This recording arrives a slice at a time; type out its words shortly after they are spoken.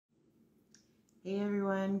Hey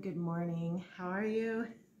everyone, good morning. How are you?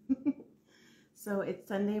 So it's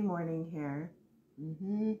Sunday morning here.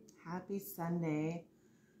 Happy Sunday.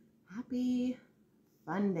 Happy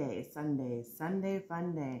fun day, Sunday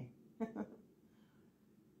fun day.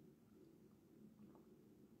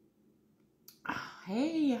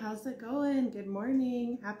 Hey, how's it going? Good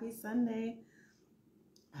morning. Happy Sunday.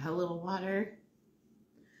 A little water.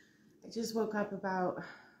 I just woke up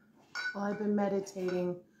I've been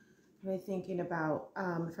meditating, kind of thinking about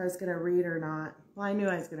if I was going to read or not. Well, I knew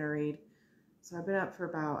I was going to read. So I've been up for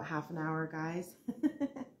about half an hour, guys.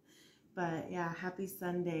 But yeah, happy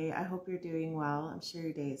Sunday. I hope you're doing well. I'm sure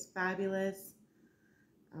your day is fabulous.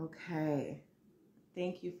 Okay.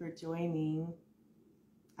 Thank you for joining.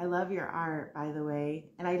 I love your art, by the way.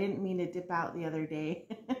 And I didn't mean to dip out the other day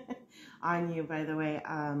on you, by the way.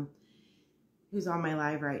 Who's on my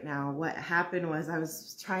live right now? What happened was I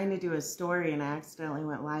was trying to do a story and I accidentally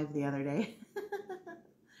went live the other day.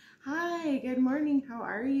 Hi, good morning. How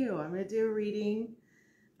are you? I'm going to do a reading.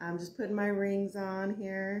 I'm just putting my rings on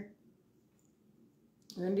here.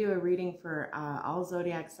 I'm going to do a reading for all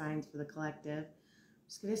zodiac signs for the collective. I'm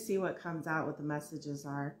just going to see what comes out, what the messages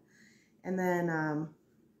are. And then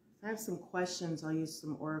if I have some questions, I'll use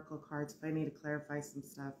some oracle cards if I need to clarify some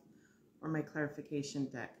stuff, or my clarification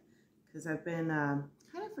deck. Because I've been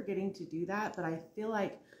kind of forgetting to do that, but I feel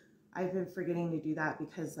like I've been forgetting to do that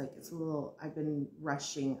because I've been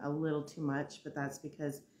rushing a little too much, but that's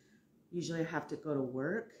because usually I have to go to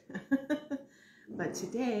work. But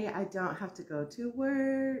today I don't have to go to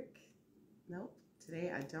work. Nope,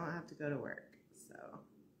 today I don't have to go to work. So,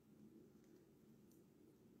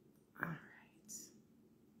 all right.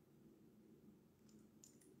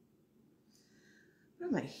 What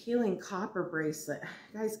am I? Healing copper bracelet.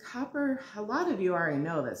 Guys, copper, a lot of you already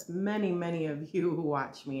know this. Many of you who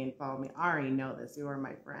watch me and follow me already know this. You are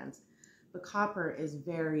my friends. But copper is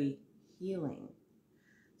very healing.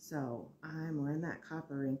 So I'm wearing that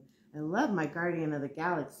copper ring. I love my Guardian of the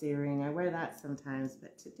Galaxy ring. I wear that sometimes,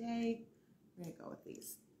 but today I'm going to go with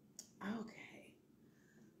these. Okay.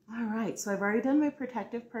 All right. So I've already done my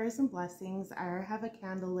protective prayers and blessings. I have a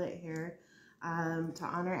candle lit here to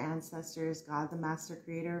honor ancestors, God, the master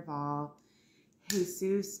creator of all.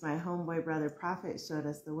 Jesus, my homeboy brother prophet, showed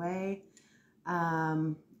us the way.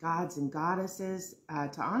 Gods and goddesses,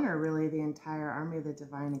 to honor really the entire army of the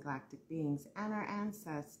divine and galactic beings and our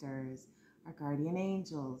ancestors, our guardian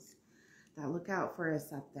angels that look out for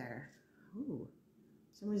us up there. Ooh,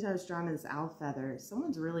 for some reason I was drawn to this owl feather.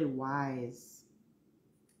 Someone's really wise,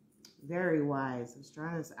 very wise. I was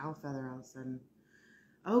drawn to this owl feather all of a sudden.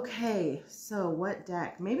 Okay, so what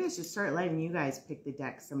deck? Maybe I should start letting you guys pick the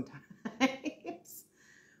deck sometimes.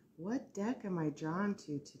 What deck am I drawn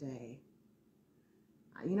to today?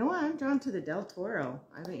 You know what? I'm drawn to the Del Toro.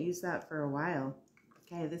 I haven't used that for a while.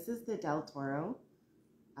 Okay, this is the Del Toro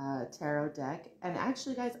tarot deck. And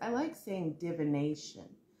actually, guys, I like saying divination,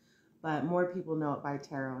 but more people know it by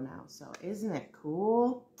tarot now. So isn't it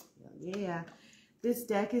cool? Yeah. This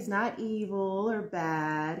deck is not evil or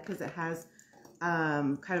bad because it has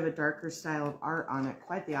kind of a darker style of art on it.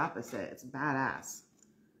 Quite the opposite. It's badass.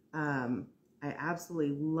 I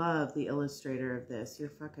absolutely love the illustrator of this. You're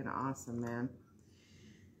fucking awesome, man.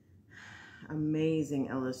 Amazing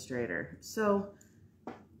illustrator. So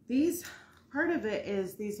part of it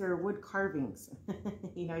is these are wood carvings.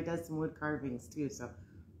 You know, he does some wood carvings too. So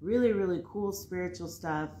really cool spiritual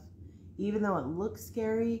stuff. Even though it looks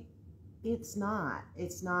scary, it's not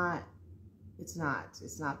bad.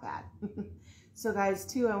 So guys,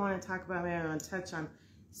 too, I want to talk about, maybe I want to touch on,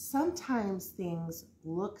 sometimes things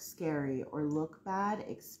look scary or look bad,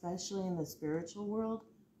 especially in the spiritual world,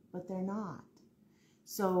 but they're not.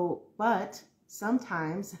 So, but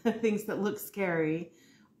sometimes things that look scary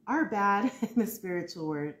are bad in the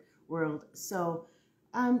spiritual world. So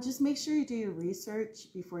just make sure you do your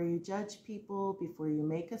research before you judge people, before you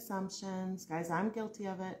make assumptions. Guys, I'm guilty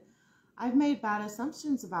of it. I've made bad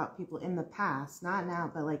assumptions about people in the past, not now,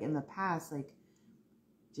 but like in the past, like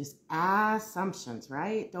just assumptions,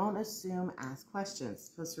 right? Don't assume, ask questions.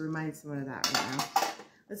 Supposed to remind someone of that right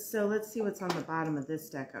now. So let's see what's on the bottom of this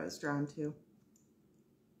deck I was drawn to.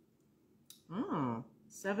 Oh,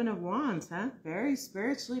 7 of Wands, huh? Very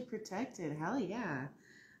spiritually protected. Hell yeah.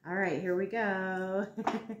 All right, here we go.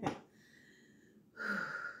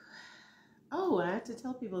 Oh, and I have to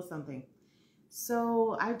tell people something.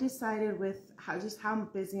 So I've decided with how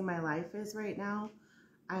busy my life is right now,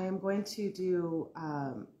 I am going to do,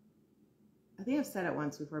 I think I've said it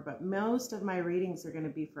once before, but most of my readings are going to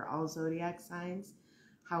be for all zodiac signs.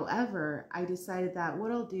 However, I decided that what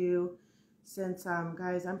I'll do, since,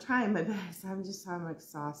 guys, I'm trying my best. I'm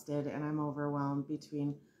exhausted and I'm overwhelmed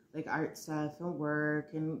between like art stuff and work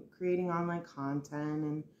and creating online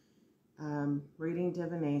content and reading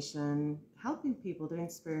divination, helping people, doing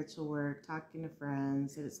spiritual work, talking to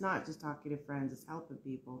friends. And it's not just talking to friends, it's helping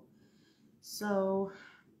people. So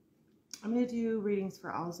I'm going to do readings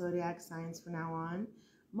for all zodiac signs from now on,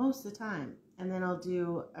 most of the time. And then I'll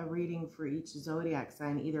do a reading for each zodiac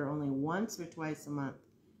sign, either only once or twice a month.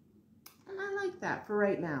 And I like that for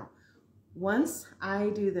right now. Once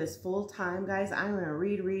I do this full time, guys, I'm going to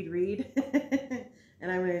read.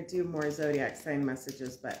 And I'm going to do more zodiac sign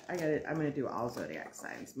messages, but I'm going to do all zodiac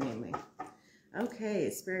signs mainly. Okay,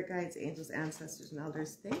 spirit guides, angels, ancestors, and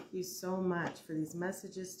elders, thank you so much for these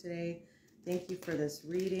messages today. Thank you for this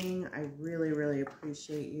reading. I really, really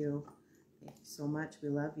appreciate you. Thank you so much. We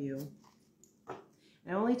love you.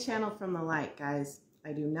 I only channel from the light, guys.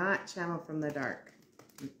 I do not channel from the dark.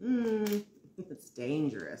 It's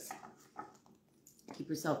dangerous. Keep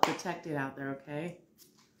yourself protected out there, okay?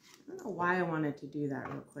 I don't know why I wanted to do that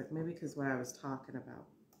real quick. Maybe because what I was talking about.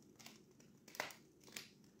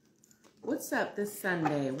 What's up this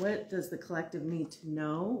Sunday? What does the collective need to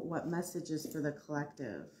know? What messages for the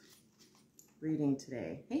collective? Reading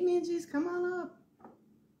today. Hey, Ninjas, come on up.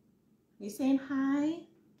 You saying hi?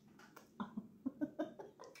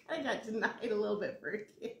 I got denied a little bit for a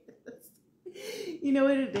kiss. You know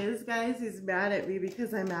what it is, guys? He's mad at me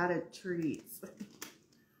because I'm out of treats.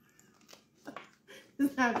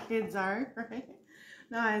 This is how kids are, right?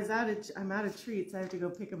 No, I'm out of treats. I have to go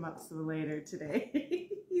pick him up some later today.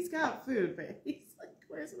 He's got food, but he's like,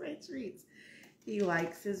 where's my treats? He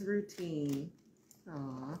likes his routine.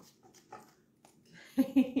 Aww.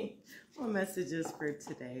 Okay. What messages for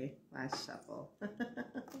today? Last shuffle.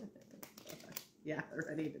 Yeah,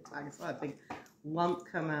 ready to talk. I saw a big lump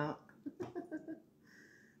come out.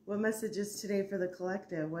 What messages today for the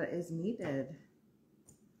collective? What is needed?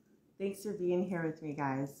 Thanks for being here with me,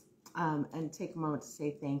 guys. And take a moment to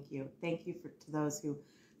say thank you. Thank you to those who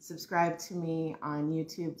subscribe to me on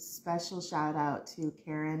YouTube. Special shout out to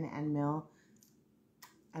Karen and Mill.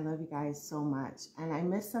 I love you guys so much. And I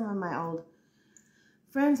miss some of my old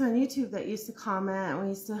friends on YouTube that used to comment, and we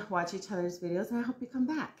used to watch each other's videos, and I hope you come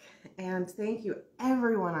back. And thank you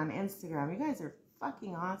everyone on Instagram. You guys are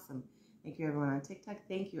fucking awesome. Thank you everyone on TikTok.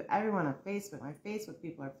 Thank you everyone on Facebook. My Facebook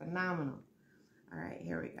people are phenomenal. All right,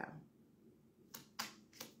 here we go.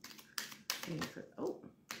 Oh.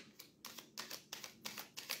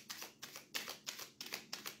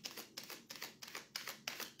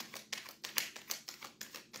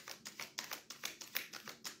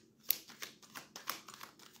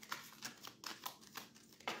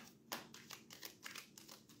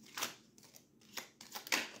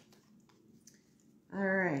 All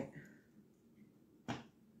right.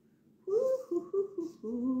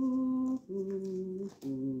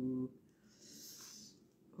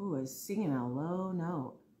 Oh, I was singing a low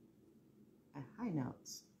note. High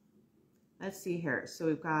notes. Let's see here. So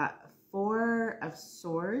we've got 4 of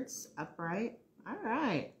Swords upright. All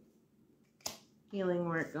right. Healing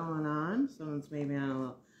work going on. Someone's maybe on a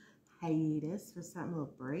little hiatus for something, a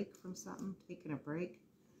little break from something, taking a break.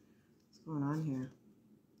 What's going on here?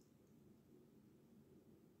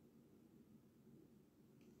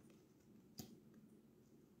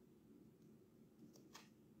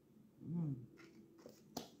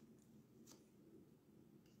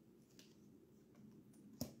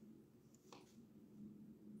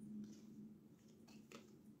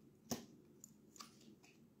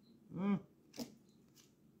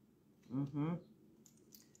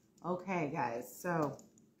 Okay, guys, so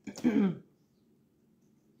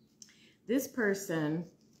this person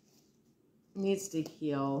needs to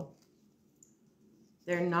heal.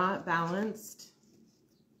 They're not balanced.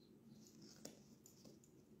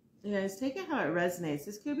 You guys, take it how it resonates.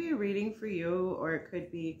 This could be a reading for you, or it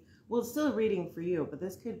could be, well, it's still a reading for you, but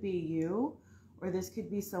this could be you, or this could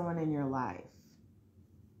be someone in your life.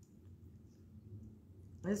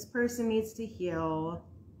 This person needs to heal.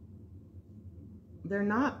 They're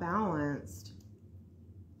not balanced.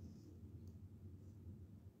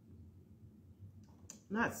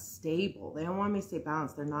 Not stable. They don't want me to say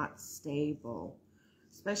balanced. They're not stable,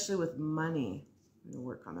 especially with money. I'm going to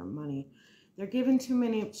work on their money. They're giving too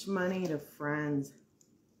much money to friends.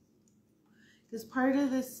 Because part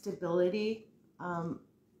of the stability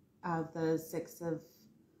of the 6 of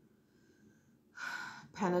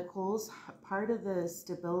Pentacles, part of the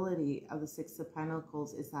stability of the 6 of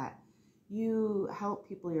Pentacles is that you help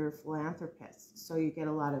people. You're a philanthropist, so you get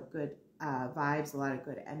a lot of good vibes, a lot of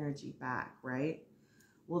good energy back, right?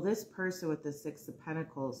 Well, this person with the 6 of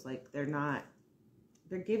Pentacles, like they're not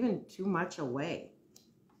they're giving too much away.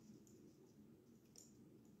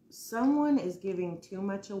 Someone is giving too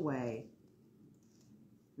much away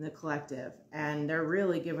in the collective, and they're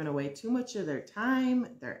really giving away too much of their time,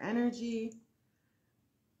 their energy.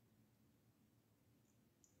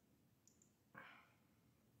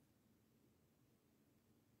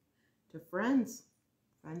 To friends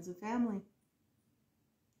and family.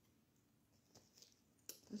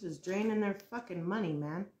 This is draining their fucking money,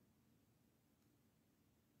 man.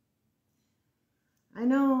 I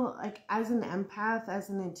know, like, as an empath, as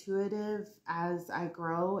an intuitive, as I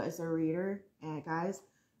grow as a reader, and guys,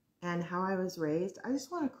 and how I was raised, I just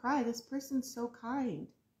want to cry. This person's so kind.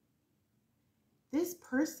 This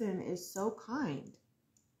person is so kind.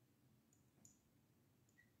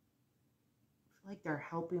 I feel like they're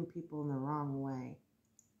helping people in the wrong way.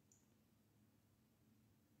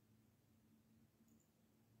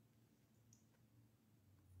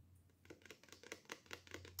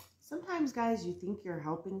 Sometimes, guys, you think you're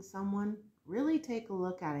helping someone. Really take a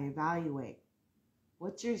look at it, evaluate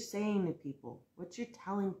what you're saying to people, what you're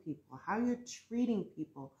telling people, how you're treating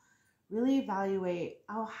people. Really evaluate.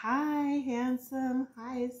 Oh, hi, handsome.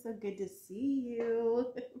 Hi, it's so good to see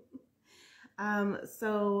you.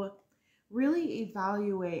 So really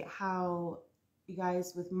evaluate how you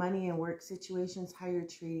guys, with money and work situations, how you're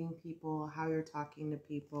treating people, how you're talking to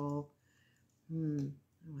people. Oh,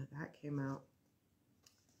 that came out.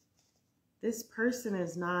 This person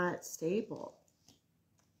is not stable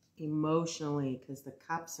emotionally, because the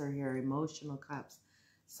cups are here, emotional cups.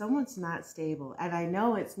 Someone's not stable, and I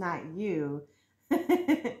know it's not you.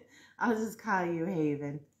 I'll just call you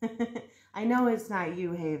Haven. I know it's not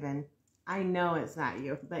you, Haven. I know it's not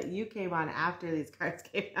you, but you came on after these cards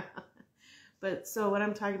came out. But so what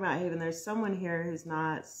I'm talking about, Haven, there's someone here who's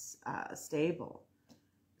not stable.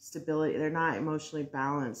 Stability, they're not emotionally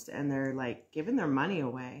balanced, and they're like giving their money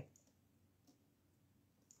away.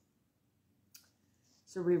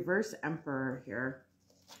 So reverse Emperor here.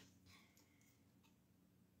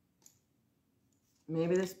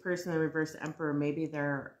 Maybe this person, the reverse Emperor, maybe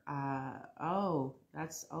they're, oh,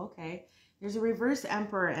 that's okay. There's a reverse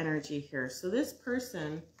Emperor energy here. So this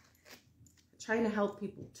person trying to help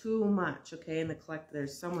people too much, okay? In the collective,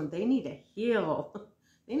 there's someone, they need to heal.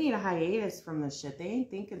 They need a hiatus from this shit. They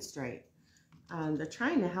ain't thinking straight. They're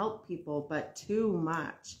trying to help people, but too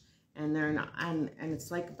much. And they're not, and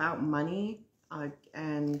it's like about money.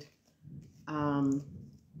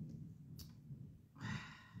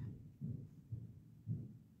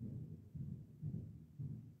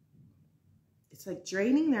 It's like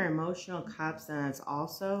draining their emotional cups, and it's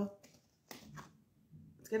also,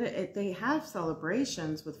 they have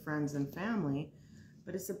celebrations with friends and family,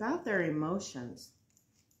 but it's about their emotions.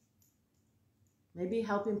 Maybe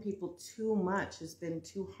helping people too much has been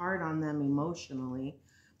too hard on them emotionally.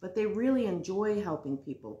 But they really enjoy helping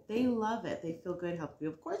people. They love it. They feel good helping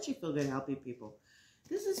people. Of course you feel good helping people.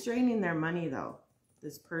 This is draining their money, though.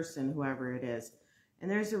 This person, whoever it is. And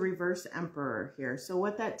there's a reverse Emperor here. So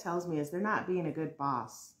what that tells me is they're not being a good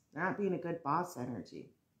boss. They're not being a good boss energy.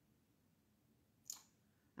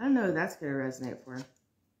 I don't know who that's going to resonate for.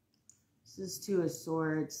 This is Two of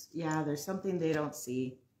Swords. Yeah, there's something they don't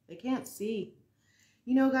see. They can't see.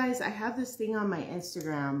 You know, guys, I have this thing on my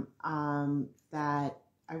Instagram that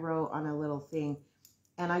I wrote on a little thing,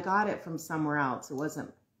 and I got it from somewhere else. It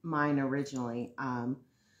wasn't mine originally,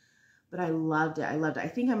 but I loved it. I loved it. I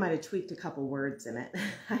think I might have tweaked a couple words in it,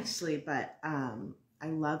 actually, but I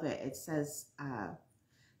love it. It says,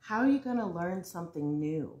 how are you going to learn something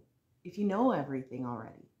new if you know everything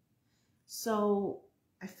already? So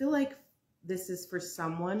I feel like this is for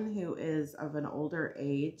someone who is of an older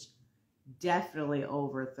age, definitely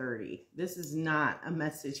over 30. This is not a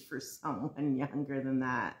message for someone younger than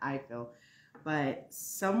that, I feel. But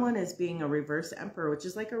someone is being a reverse Emperor, which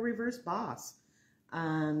is like a reverse boss.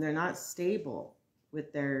 They're not stable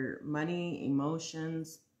with their money,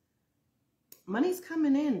 emotions. Money's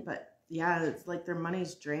coming in, but yeah, it's like their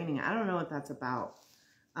money's draining. I don't know what that's about.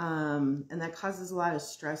 And that causes a lot of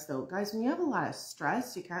stress, though. Guys, when you have a lot of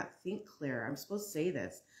stress, you can't think clear. I'm supposed to say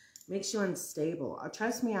this. Makes you unstable.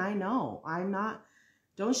 Trust me, I know. I'm not.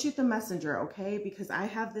 Don't shoot the messenger, okay? Because I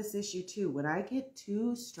have this issue too. When I get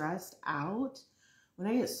too stressed out, when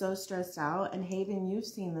I get so stressed out, and Haven, you've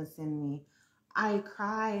seen this in me, I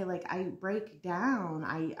cry, like I break down.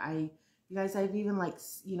 You guys, I've even like,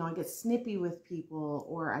 you know, I get snippy with people,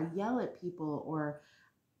 or I yell at people, or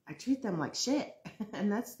I treat them like shit.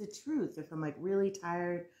 And that's the truth. If I'm like really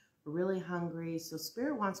tired or really hungry. So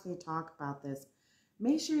Spirit wants me to talk about this.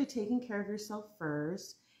 Make sure you're taking care of yourself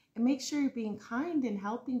first, and make sure you're being kind and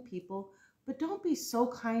helping people But don't be so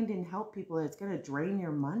kind and help people that it's going to drain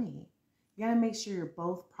your money. You got to make sure you're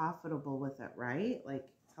both profitable with it, right? Like,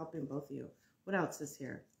 it's helping both of you. What else is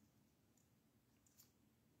here?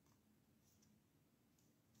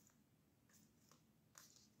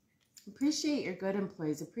 Appreciate your good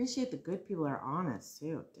employees. Appreciate the good people that are honest,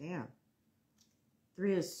 too. Damn.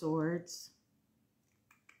 3 of Swords.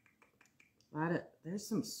 There's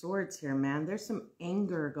some swords here, man. There's some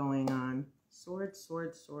anger going on. Swords,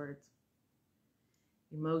 swords, swords.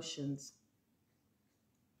 Emotions.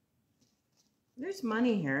 There's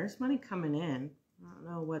money here. There's money coming in. I don't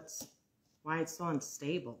know why it's so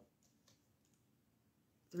unstable.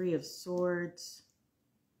 3 of Swords.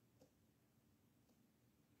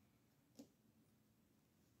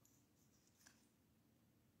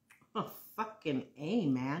 Oh, fucking A,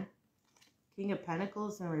 man. King of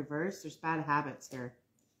Pentacles in reverse. There's bad habits here.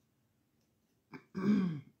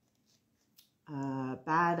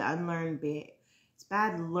 It's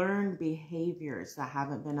bad learned behaviors that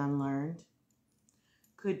haven't been unlearned.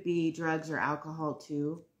 Could be drugs or alcohol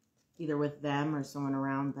too, either with them or someone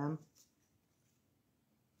around them.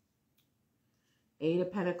 8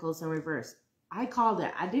 of Pentacles in reverse. I called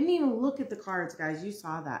it. I didn't even look at the cards, guys. You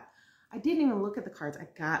saw that. I didn't even look at the cards. I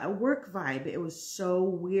got a work vibe. It was so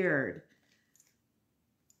weird.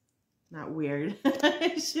 Not weird.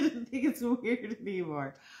 I shouldn't think it's weird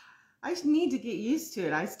anymore. I need to get used to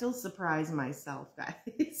it. I still surprise myself, guys.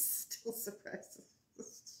 Still surprise.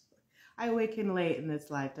 I awaken late in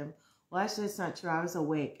this lifetime. Well, actually, it's not true. I was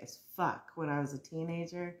awake as fuck when I was a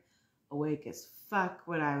teenager. Awake as fuck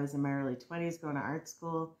when I was in my early 20s going to art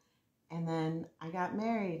school. And then I got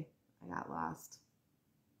married. I got lost.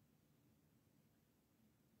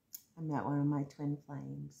 I met one of my twin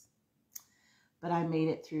flames. But I made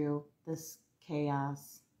it through this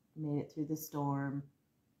chaos. Made it through the storm.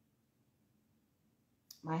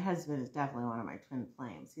 My husband is definitely one of my twin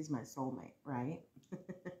flames. He's my soulmate, right?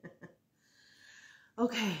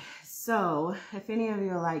 Okay, so if any of you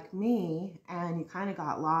are like me and you kind of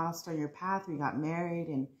got lost on your path or you got married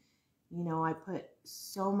and, you know, I put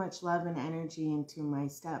so much love and energy into my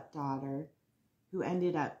stepdaughter who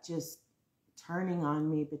ended up just turning on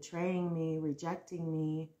me, betraying me, rejecting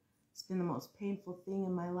me. It's been the most painful thing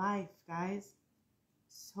in my life, guys.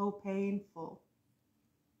 So painful.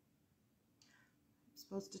 I'm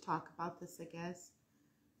supposed to talk about this, I guess.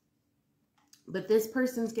 But this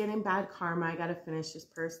person's getting bad karma. I got to finish this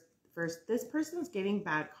first. This person's getting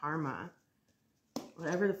bad karma.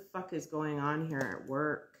 Whatever the fuck is going on here at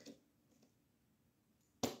work.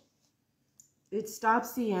 It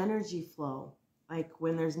stops the energy flow. Like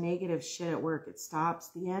when there's negative shit at work, it stops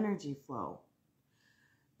the energy flow.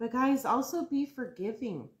 But guys, also be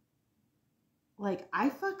forgiving. Like, I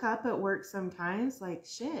fuck up at work sometimes. Like,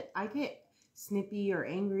 shit, I get snippy or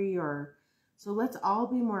angry or... So let's all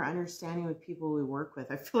be more understanding with people we work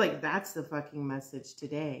with. I feel like that's the fucking message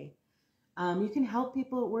today. You can help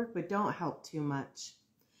people at work, but don't help too much.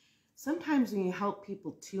 Sometimes when you help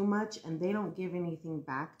people too much and they don't give anything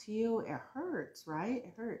back to you, it hurts, right?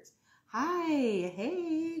 It hurts. Hi,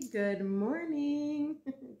 hey, good morning.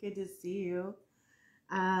 Good to see you.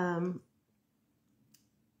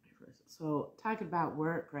 So talking about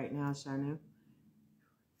work right now, Shanu.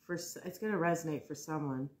 It's going to resonate for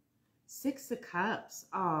someone. 6 of Cups.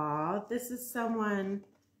 Aw, this is someone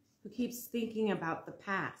who keeps thinking about the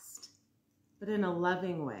past, but in a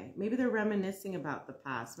loving way. Maybe they're reminiscing about the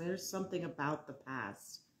past. Maybe there's something about the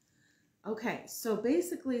past. Okay, so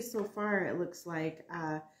basically so far it looks like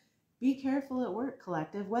be careful at work,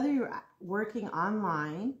 collective. Whether you're working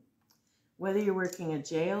online, whether you're working a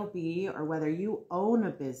JOB, or whether you own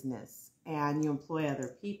a business and you employ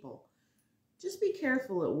other people. Just be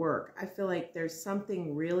careful at work. I feel like there's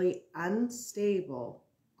something really unstable,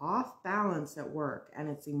 off balance at work, and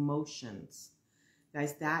it's emotions.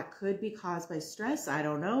 Guys, that could be caused by stress. I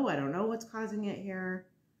don't know. I don't know what's causing it here.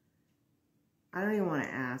 I don't even want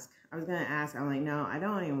to ask. I was going to ask. I'm like, no, I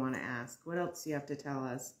don't even want to ask. What else do you have to tell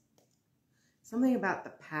us? Something about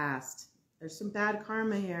the past. There's some bad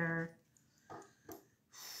karma here.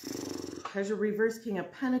 There's a reverse King of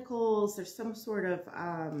Pentacles. There's some sort of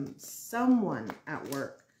someone at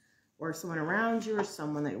work or someone around you or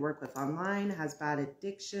someone that you work with online has bad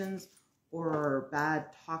addictions or bad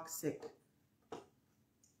toxic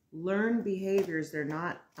learned behaviors they're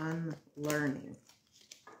not unlearning.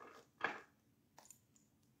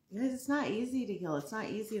 Guys, it's not easy to heal. It's not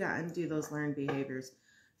easy to undo those learned behaviors.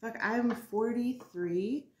 Fuck, I'm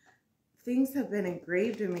 43. Things have been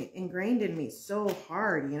ingrained in me so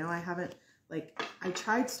hard. You know, I haven't, like, I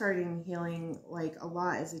tried starting healing, like, a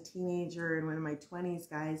lot as a teenager and one of my 20s,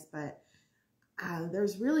 guys, but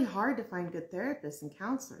there's really hard to find good therapists and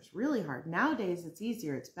counselors, really hard. Nowadays, it's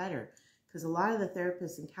easier, it's better, because a lot of the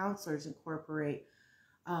therapists and counselors incorporate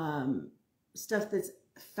stuff that's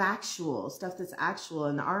factual, stuff that's actual,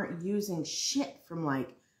 and aren't using shit from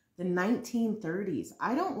like the 1930s.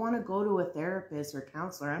 I don't want to go to a therapist or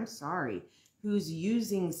counselor, I'm sorry, who's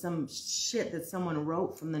using some shit that someone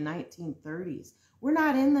wrote from the 1930s. We're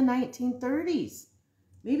not in the 1930s.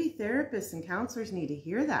 Maybe therapists and counselors need to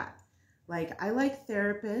hear that. Like, I like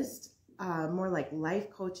therapists, more like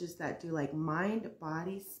life coaches that do like mind,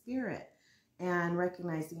 body, spirit, and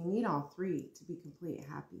recognize that you need all three to be complete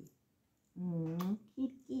happy.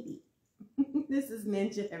 Kitty, kitty. This is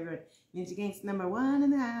Ninja, everyone. Ninja Gangsta #1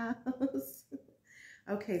 in the house.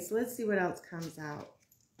 Okay, so let's see what else comes out.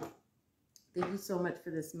 Thank you so much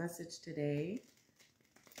for this message today.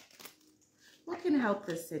 What can help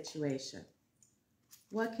this situation?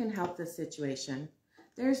 What can help this situation?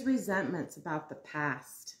 There's resentments about the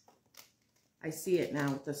past. I see it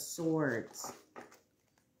now with the swords.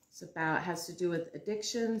 Has to do with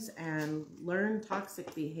addictions and learn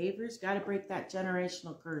toxic behaviors. Got to break that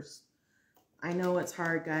generational curse. I know it's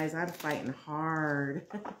hard, guys. I'm fighting hard.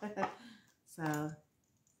 So,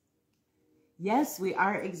 yes, we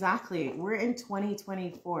are. Exactly. We're in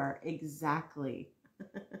 2024. Exactly.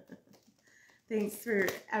 Thanks for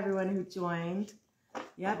everyone who joined.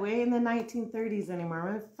 Yep, we ain't in the 1930s anymore.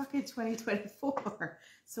 We're in fucking 2024.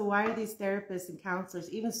 So why are these therapists and counselors,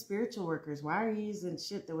 even spiritual workers, why are you using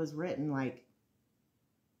shit that was written like...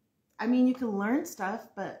 I mean, you can learn stuff,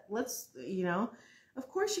 but let's, you know, of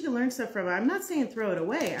course you can learn stuff from it. I'm not saying throw it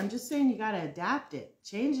away. I'm just saying you got to adapt it,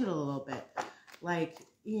 change it a little bit. Like,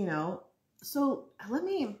 you know, so I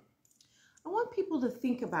want people to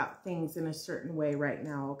think about things in a certain way right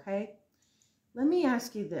now, okay? Let me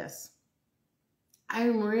ask you this.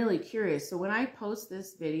 I'm really curious. So when I post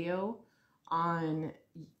this video on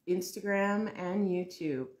Instagram and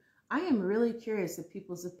YouTube, I am really curious of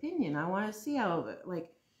people's opinion. I want to see how,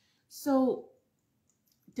 like, so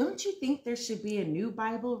don't you think there should be a new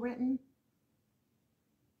Bible written?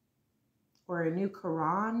 Or a new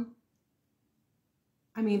Quran?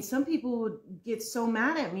 I mean, some people would get so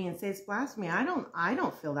mad at me and say it's blasphemy. I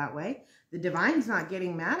don't feel that way. The divine's not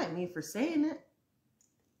getting mad at me for saying it.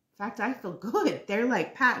 In fact, I feel good. They're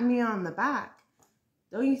like patting me on the back.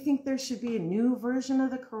 Don't you think there should be a new version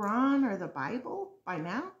of the Quran or the Bible by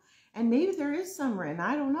now? And maybe there is some written.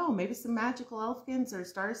 I don't know. Maybe some magical elfkins or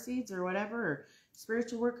star seeds or whatever, or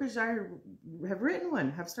spiritual workers have written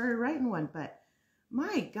one, have started writing one. But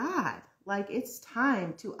my God, like, it's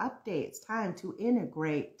time to update. It's time to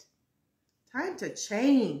integrate. Time to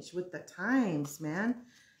change with the times, man.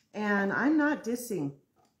 And I'm not dissing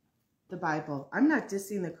the Bible. I'm not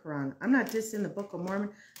dissing the Quran. I'm not dissing the Book of Mormon.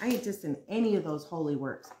 I ain't dissing any of those holy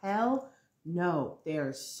works. Hell no. They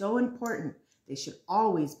are so important. They should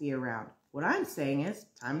always be around. What I'm saying is,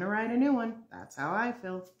 time to write a new one. That's how I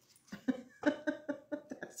feel.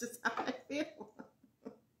 That's just how I feel.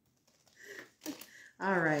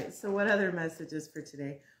 All right. So what other messages for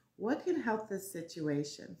today? What can help this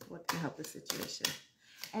situation? What can help this situation?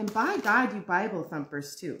 And by God, you Bible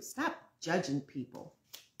thumpers too. Stop judging people.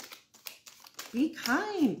 Be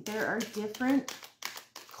kind. There are different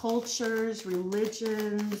cultures,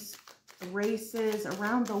 religions, races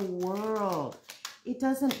around the world. It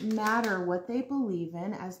doesn't matter what they believe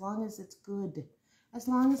in as long as it's good. As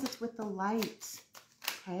long as it's with the light.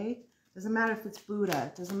 Okay? Doesn't matter if it's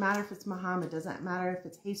Buddha. Doesn't matter if it's Muhammad. Doesn't matter if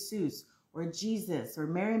it's Jesus or Jesus or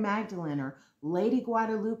Mary Magdalene or Lady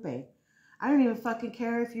Guadalupe. I don't even fucking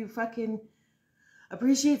care if you fucking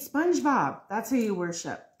appreciate SpongeBob. That's who you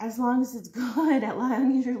worship. As long as it's good, as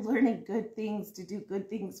long as you're learning good things to do good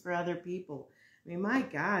things for other people. I mean, my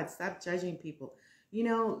God, stop judging people. You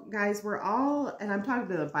know, guys, we're all, and I'm talking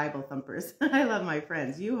to the Bible thumpers. I love my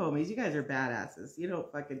friends. You homies, you guys are badasses. You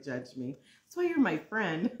don't fucking judge me. That's why you're my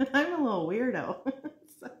friend. I'm a little weirdo.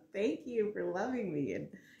 So thank you for loving me and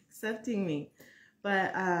accepting me.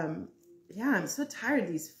 But, yeah, I'm so tired of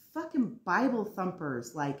these fucking Bible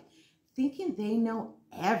thumpers, like, thinking they know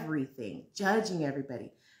everything, judging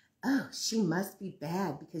everybody. Oh, she must be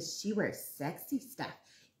bad because she wears sexy stuff.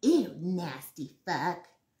 Ew, nasty fuck.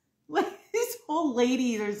 Like, this old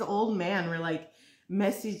lady, there's an old man, were like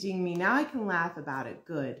messaging me. Now I can laugh about it.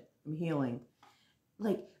 Good. I'm healing.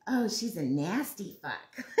 Like, oh, she's a nasty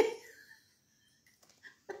fuck.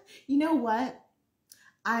 You know what?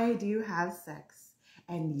 I do have sex.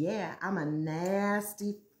 And yeah, I'm a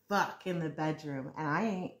nasty fuck in the bedroom. And I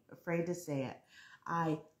ain't afraid to say it.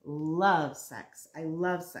 I love sex. I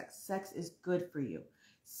love sex. Sex is good for you.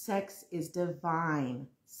 Sex is divine.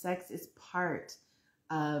 Sex is part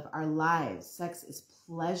of our lives. Sex is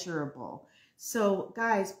pleasurable. So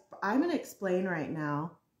guys, I'm going to explain right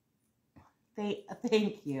now.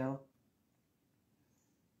 Thank you.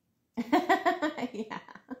 Yeah.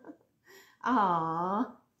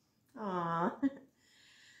 Aw. Aw.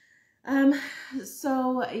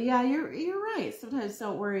 So yeah, you're right. Sometimes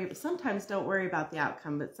don't worry about the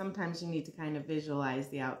outcome, but sometimes you need to kind of visualize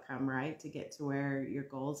the outcome, right? To get to where your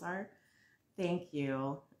goals are. Thank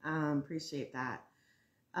you. Appreciate that.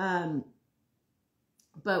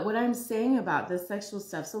 But what I'm saying about this sexual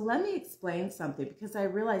stuff, so let me explain something, because I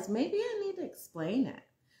realized maybe I need to explain it.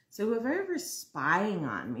 So whoever's spying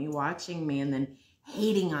on me, watching me, and then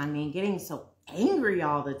hating on me and getting so angry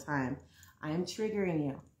all the time, I am triggering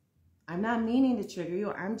you. I'm not meaning to trigger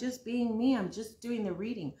you. I'm just being me. I'm just doing the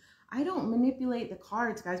reading. I don't manipulate the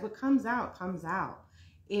cards, guys. What comes out, comes out.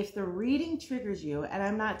 If the reading triggers you, and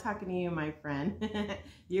I'm not talking to you, my friend.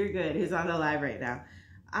 You're good. Who's on the live right now.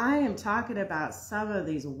 I am talking about some of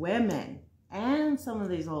these women and some of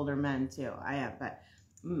these older men too. I am, but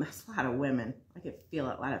it's a lot of women. I could feel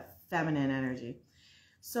it, a lot of feminine energy.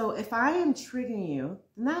 So if I am triggering you,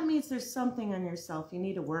 then that means there's something on yourself you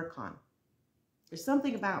need to work on. There's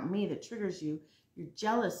something about me that triggers you, you're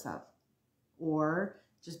jealous of, or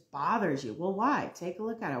just bothers you. Well, why? Take a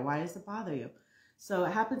look at it. Why does it bother you? So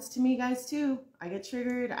it happens to me, guys, too. I get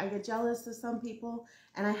triggered. I get jealous of some people,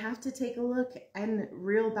 and I have to take a look and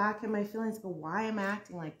reel back in my feelings. Go, why am I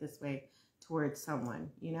acting like this way towards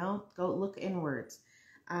someone? You know, go look inwards.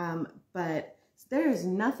 But there is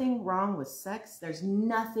nothing wrong with sex. There's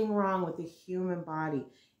nothing wrong with the human body.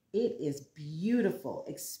 It is beautiful,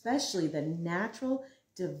 especially the natural,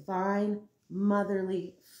 divine,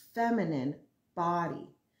 motherly, feminine body.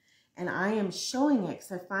 And I am showing it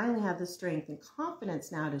because I finally have the strength and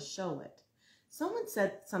confidence now to show it. Someone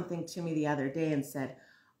said something to me the other day and said,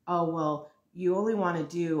 oh, well, you only want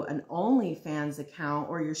to do an OnlyFans account,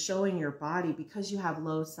 or you're showing your body because you have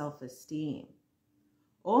low self-esteem.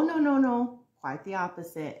 Oh, no, no, no. Quite the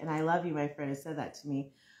opposite. And I love you, my friend, who said that to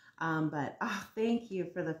me. But thank you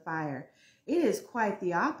for the fire. It is quite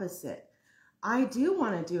the opposite. I do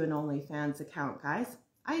want to do an OnlyFans account, guys.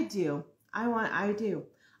 I do. I do.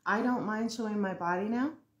 I don't mind showing my body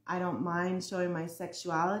now. I don't mind showing my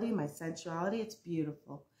sexuality, my sensuality. It's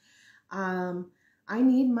beautiful. I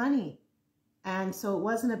need money. And so it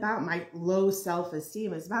wasn't about my low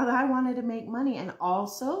self-esteem. It's about I wanted to make money. And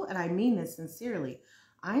also, and I mean this sincerely,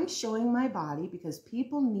 I'm showing my body because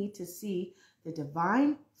people need to see the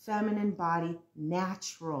divine feminine body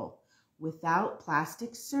natural, without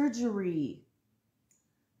plastic surgery.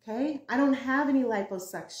 Okay? I don't have any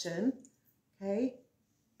liposuction. Okay?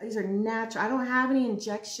 These are natural. I don't have any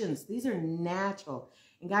injections. These are natural.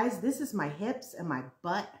 And guys, this is my hips and my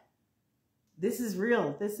butt. This is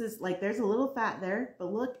real. This is like, there's a little fat there,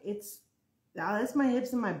 but look, that's my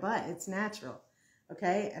hips and my butt. It's natural.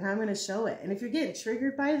 Okay? And I'm going to show it. And if you're getting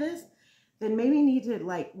triggered by this, then maybe you need to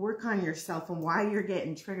like work on yourself and why you're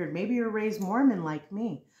getting triggered. Maybe you're raised Mormon like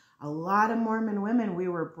me. A lot of Mormon women, we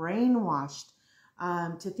were brainwashed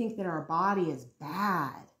to think that our body is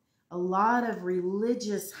bad. A lot of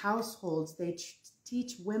religious households, they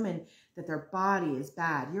teach women that their body is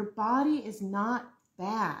bad. Your body is not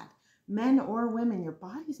bad. Men or women, your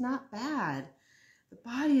body's not bad. The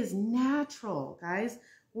body is natural, guys.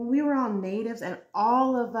 When we were all natives, and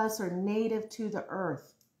all of us are native to the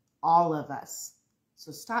earth. All of us.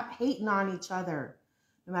 So stop hating on each other.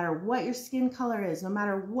 No matter what your skin color is, no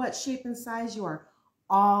matter what shape and size you are,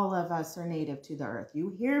 all of us are native to the earth.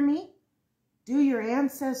 You hear me? Do your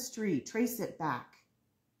ancestry. Trace it back.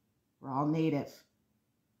 We're all native.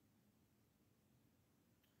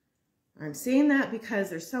 I'm saying that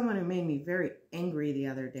because there's someone who made me very angry the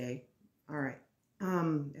other day. All right.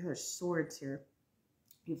 There's swords here.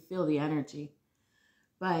 You feel the energy.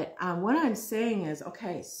 But what I'm saying is,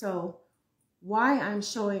 okay, so why I'm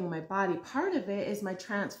showing my body, part of it is my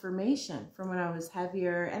transformation from when I was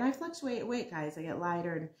heavier, and I fluctuate weight, guys. I get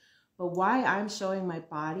lighter. But why I'm showing my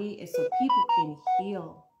body is so people can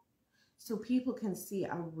heal. So people can see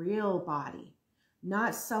a real body,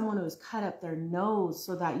 not someone who's cut up their nose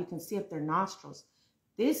so that you can see up their nostrils.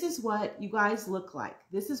 This is what you guys look like.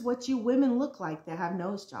 This is what you women look like that have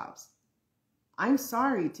nose jobs. I'm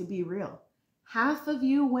sorry to be real. Half of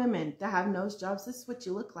you women that have nose jobs, this is what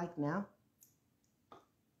you look like now.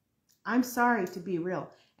 I'm sorry to be real.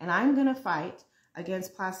 And I'm going to fight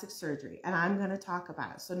against plastic surgery. And I'm going to talk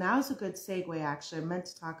about it. So now is a good segue, actually. I meant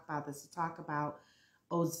to talk about this, to talk about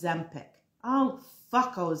Ozempic. Oh,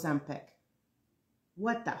 fuck Ozempic.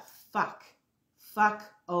 What the fuck? Fuck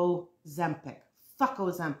Ozempic. Fuck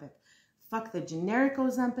Ozempic. Fuck the generic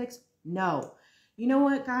Ozempics. No. You know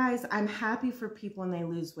what, guys? I'm happy for people when they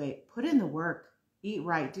lose weight. Put in the work. Eat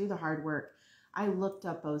right. Do the hard work. I looked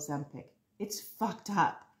up Ozempic. It's fucked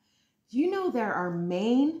up. You know there are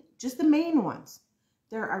just the main ones.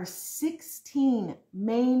 There are 16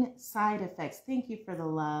 main side effects. Thank you for the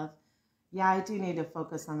love. Yeah, I do need to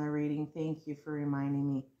focus on the reading. Thank you for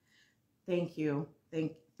reminding me. Thank you.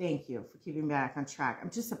 Thank you for keeping me back on track. I'm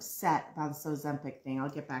just upset about this Ozempic thing. I'll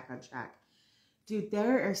get back on track. Dude,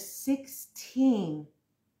 there are 16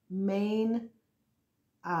 main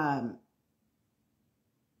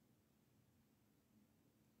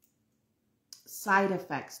side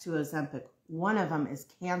effects to Ozempic. One of them is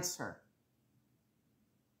cancer,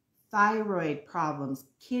 thyroid problems,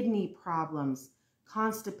 kidney problems,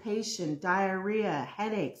 constipation, diarrhea,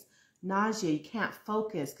 headaches, nausea. You can't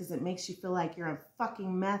focus because it makes you feel like you're on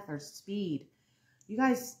fucking meth or speed. You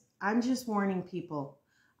guys, I'm just warning people.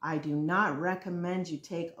 I do not recommend you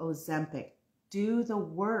take Ozempic. Do the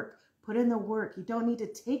work. Put in the work. You don't need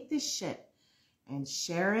to take this shit. And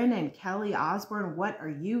Sharon and Kelly Osbourne, what are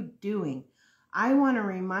you doing? I want to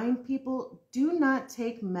remind people, do not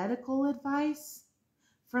take medical advice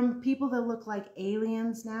from people that look like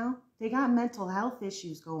aliens now. They got mental health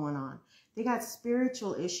issues going on. They got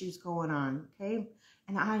spiritual issues going on, okay?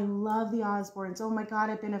 And I love the Osbournes. Oh my God,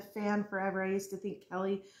 I've been a fan forever. I used to think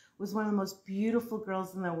Kelly was one of the most beautiful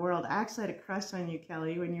girls in the world. I actually had a crush on you,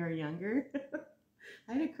 Kelly, when you were younger.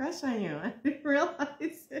 I had a crush on you. I didn't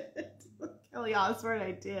realize it. Kelly Osbourne,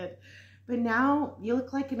 I did. But now you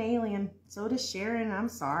look like an alien. So does Sharon. I'm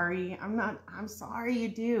sorry. I'm sorry you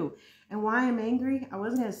do. And why I'm angry? I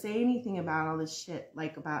wasn't going to say anything about all this shit. I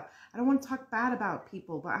don't want to talk bad about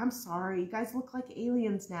people, but I'm sorry. You guys look like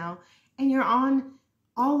aliens now. And you're on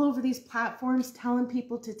all over these platforms telling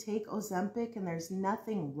people to take Ozempic and there's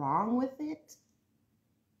nothing wrong with it.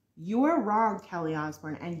 You're wrong, Kelly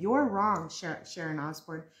Osbourne, and you're wrong, Sharon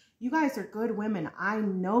Osbourne. You guys are good women. I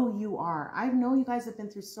know you are. I know you guys have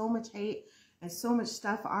been through so much hate and so much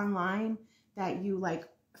stuff online that you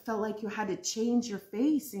felt like you had to change your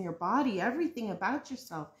face and your body, everything about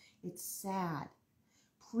yourself. It's sad.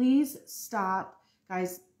 Please stop,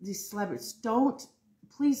 guys. These celebrities,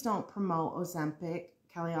 please don't promote Ozempic,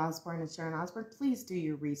 Kelly Osbourne and Sharon Osbourne. Please do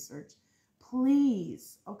your research.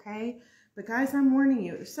 Please, okay? But guys, I'm warning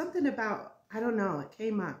you. There's something about, I don't know, it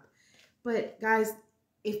came up. But guys,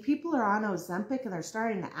 if people are on Ozempic and they're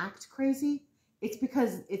starting to act crazy, it's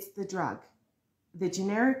because it's the drug. The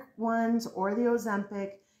generic ones or the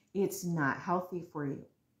Ozempic, it's not healthy for you.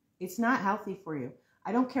 It's not healthy for you.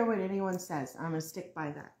 I don't care what anyone says. I'm going to stick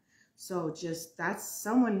by that. So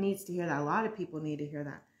someone needs to hear that. A lot of people need to hear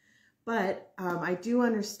that. But I do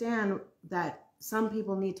understand that some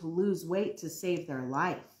people need to lose weight to save their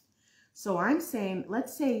life. So I'm saying,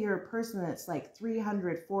 let's say you're a person that's like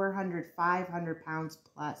 300, 400, 500 pounds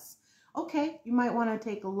plus. Okay, you might want to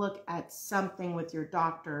take a look at something with your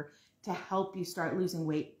doctor to help you start losing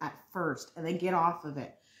weight at first and then get off of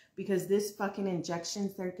it. Because this fucking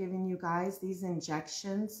injections they're giving you guys, these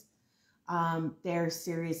injections, they're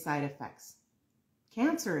serious side effects.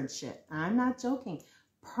 Cancer and shit. I'm not joking.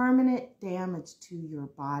 Permanent damage to your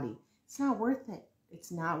body. It's not worth it.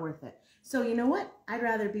 It's not worth it. So you know what? I'd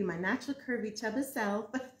rather be my natural curvy chubby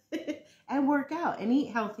self and work out and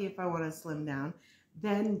eat healthy if I want to slim down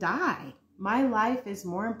than die. My life is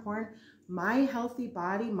more important. My healthy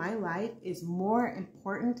body, my life is more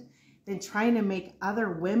important than trying to make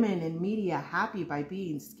other women in media happy by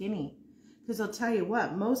being skinny. Because I'll tell you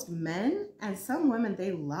what, most men and some women,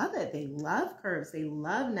 they love it. They love curves. They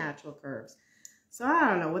love natural curves. So I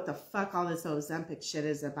don't know what the fuck all this Ozempic shit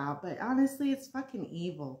is about, but honestly, it's fucking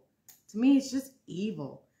evil. To me, it's just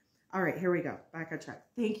evil. All right, here we go. Back on track.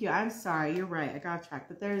 Thank you. I'm sorry. You're right. I got off track,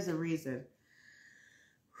 but there's a reason.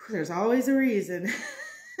 There's always a reason.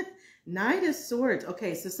 Knight of Swords.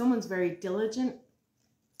 Okay, so someone's very diligent.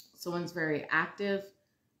 Someone's very active.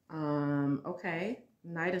 Okay.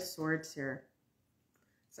 Knight of Swords here.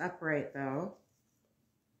 It's upright, though.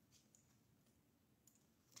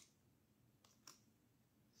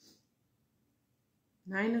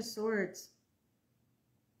 Nine of Swords.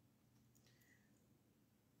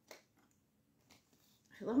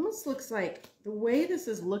 It almost looks like, the way this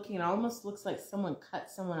is looking, it almost looks like someone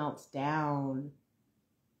cut someone else down.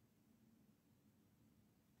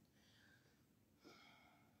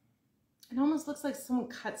 It almost looks like someone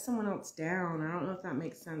cut someone else down. I don't know if that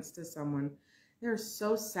makes sense to someone. They're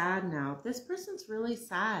so sad now. This person's really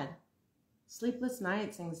sad. Sleepless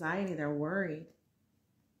nights, anxiety, they're worried.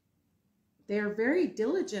 They're a very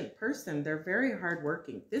diligent person. They're very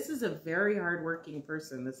hardworking. This is a very hardworking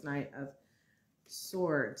person, this Knight of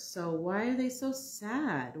Swords. So why are they so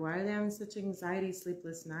sad? Why are they having such anxiety,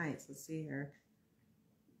 sleepless nights? Let's see here.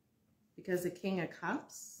 Because the King of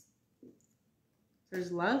Cups.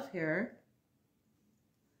 There's love here.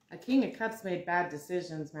 A King of Cups made bad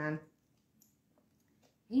decisions, man.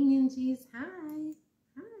 Hey, Ninjas. Hi.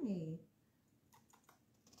 Hi.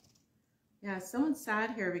 Yeah, someone's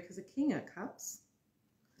sad here because of King of Cups.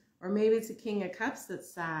 Or maybe it's a King of Cups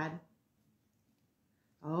that's sad.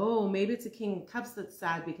 Oh, maybe it's a King of Cups that's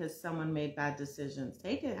sad because someone made bad decisions.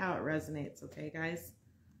 Take it how it resonates, okay, guys?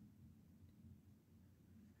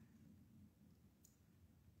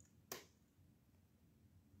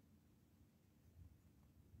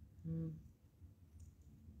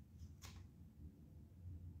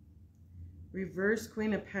 Reverse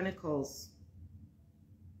Queen of Pentacles.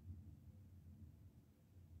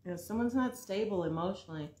 You know, someone's not stable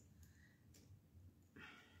emotionally.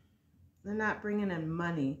 They're not bringing in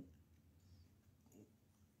money.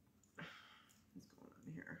 What's going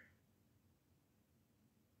on here?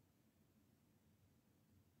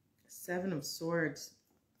 Seven of Swords.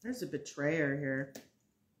 There's a betrayer here.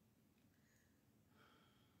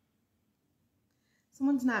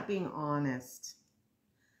 Someone's not being honest.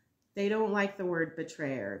 They don't like the word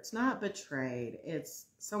betrayer. It's not betrayed. It's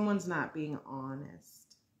someone's not being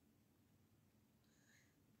honest.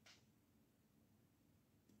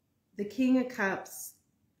 The King of Cups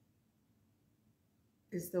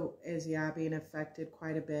is being affected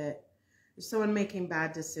quite a bit. There's someone making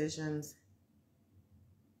bad decisions.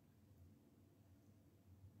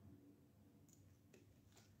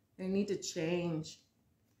 They need to change.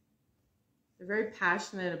 They're very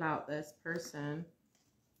passionate about this person.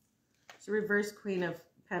 It's a reverse Queen of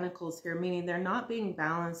Pentacles here, meaning they're not being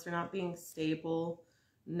balanced, they're not being stable,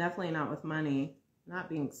 definitely not with money. Not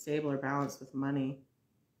being stable or balanced with money.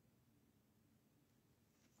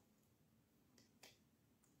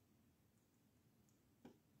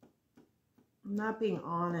 I'm not being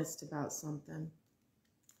honest about something.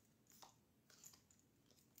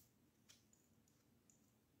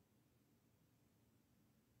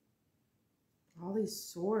 All these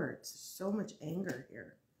swords, so much anger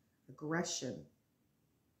here. Aggression.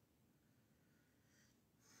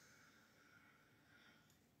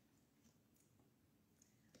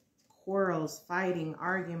 Quarrels, fighting,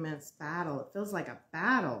 arguments, battle. It feels like a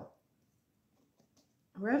battle.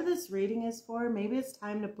 Whoever this reading is for, maybe it's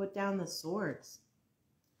time to put down the swords.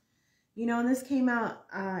 You know, and this came out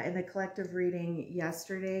in the collective reading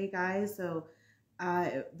yesterday, guys. So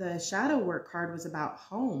the shadow work card was about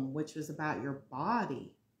home, which was about your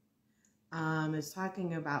body. It's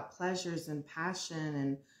talking about pleasures and passion.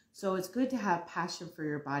 And so it's good to have passion for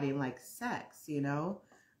your body, like sex, you know,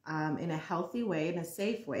 in a healthy way, in a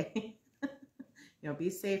safe way. You know,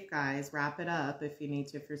 be safe, guys. Wrap it up if you need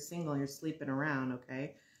to. If you're single and you're sleeping around,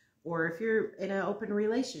 okay? Or if you're in an open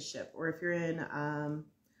relationship, or if you're in a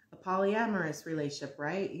polyamorous relationship,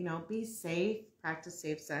 right? You know, be safe, practice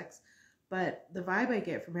safe sex. But the vibe I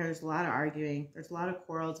get from here, there's a lot of arguing. There's a lot of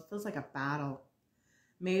quarrels. It feels like a battle.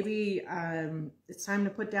 Maybe it's time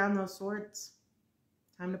to put down those swords.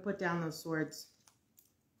 Time to put down those swords.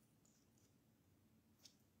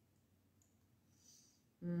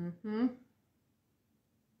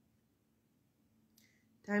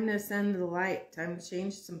 Time to ascend to the light. Time to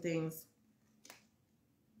change some things.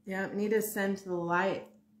 Yeah, need to ascend to the light.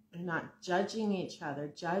 You're not judging each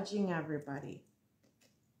other, judging everybody.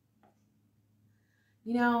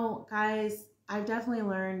 You know, guys, I've definitely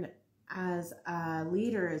learned as a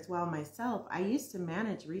leader as well myself. I used to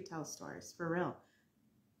manage retail stores, for real.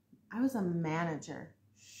 I was a manager.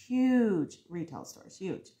 Huge retail stores,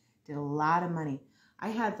 huge. Did a lot of money. I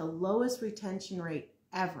had the lowest retention rate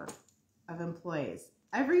ever of employees.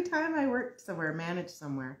 Every time I worked somewhere, managed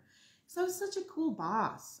somewhere. So I was such a cool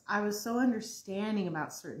boss. I was so understanding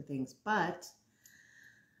about certain things. But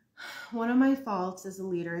one of my faults as a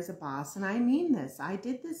leader, as a boss, and I mean this, I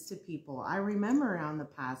did this to people. I remember around the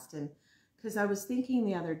past, and because I was thinking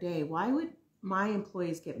the other day, why would my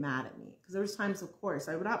employees get mad at me? Because there was times, of course,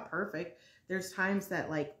 I was not perfect. There's times that,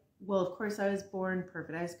 like, well, of course I was born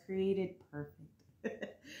perfect. I was created perfect.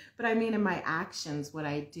 But I mean, in my actions, what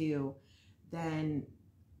I do, then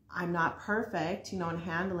I'm not perfect, you know, in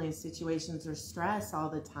handling situations or stress all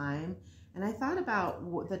the time. And I thought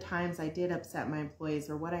about the times I did upset my employees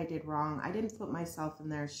or what I did wrong. I didn't put myself in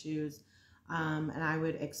their shoes. And I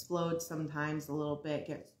would explode sometimes a little bit,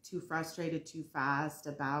 get too frustrated too fast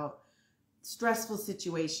about stressful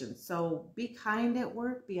situations. So be kind at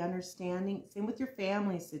work, be understanding. Same with your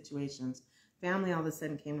family situations. Family all of a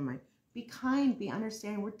sudden came to mind. Be kind, be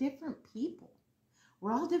understanding. We're different people.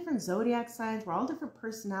 We're all different zodiac signs. We're all different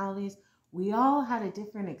personalities. We all had a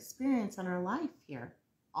different experience in our life here.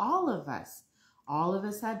 All of us. All of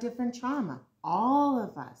us had different trauma. All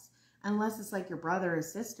of us. Unless it's like your brother or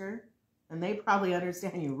sister, and they probably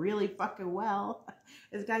understand you really fucking well.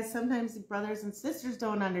 As guys, sometimes brothers and sisters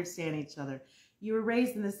don't understand each other. You were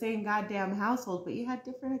raised in the same goddamn household, but you had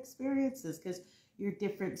different experiences because you're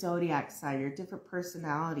different zodiac sign, you're different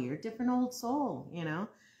personality, you're different old soul, you know?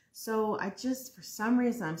 So I just, for some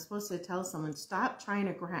reason, I'm supposed to tell someone, stop trying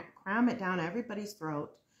to cram it down everybody's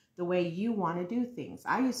throat the way you want to do things.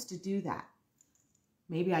 I used to do that.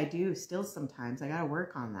 Maybe I do still sometimes. I got to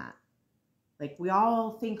work on that. Like, we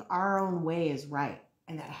all think our own way is right,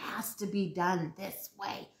 and that has to be done this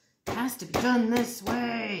way. It has to be done this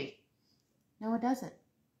way. No, it doesn't.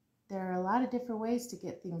 There are a lot of different ways to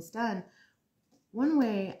get things done. One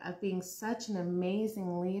way of being such an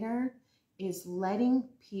amazing leader is letting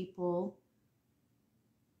people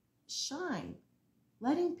shine.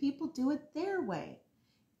 Letting people do it their way.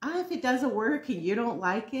 If it doesn't work and you don't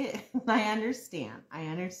like it, I understand.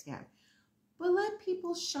 But let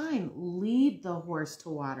people shine. Lead the horse to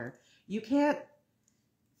water. You can't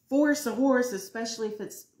force a horse, especially if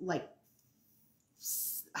it's like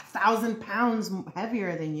 1,000 pounds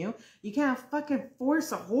heavier than you. You can't fucking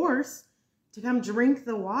force a horse to come drink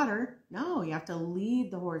the water. No, you have to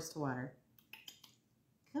lead the horse to water.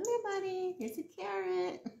 Come here, buddy. Here's a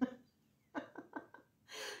carrot.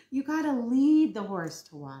 You got to lead the horse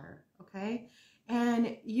to water, okay?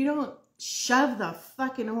 And you don't shove the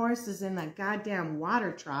fucking horses in that goddamn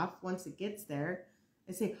water trough once it gets there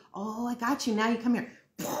and say, oh, I got you. Now you come here.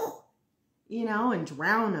 You know, and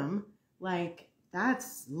drown them. Like,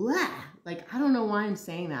 that's, like, I don't know why I'm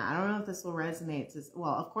saying that. I don't know if this will resonate.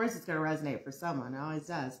 Well, of course it's going to resonate for someone. It always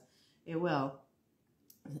does. It will.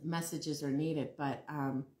 Messages are needed. But,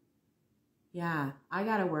 yeah, I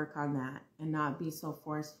got to work on that and not be so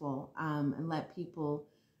forceful, and let people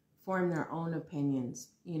form their own opinions,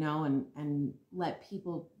 you know, and let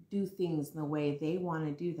people do things the way they want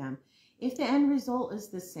to do them. If the end result is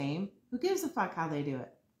the same, who gives a fuck how they do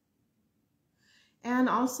it? And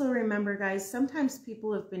also remember, guys, sometimes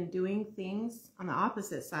people have been doing things on the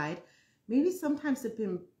opposite side. Maybe sometimes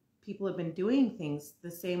people have been doing things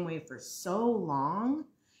the same way for so long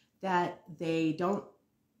that they don't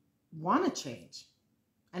want to change.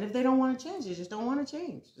 And if they don't want to change, they just don't want to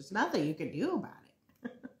change. There's nothing you can do about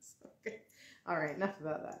it. Okay. All right, enough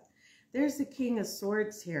about that. There's the King of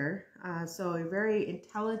Swords here. So a very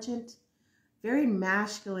intelligent, very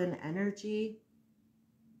masculine energy.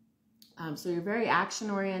 So you're very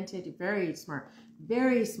action-oriented, you're very smart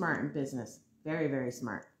in business. Very, very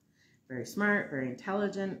smart. Very smart, very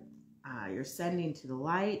intelligent. You're sending to the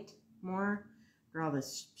light more for all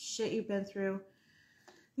this shit you've been through.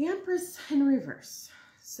 The Empress in reverse.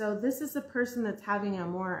 So this is a person that's having a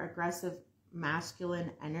more aggressive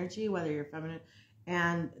masculine energy, whether you're feminine,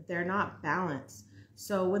 and they're not balanced.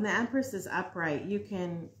 So when the Empress is upright, you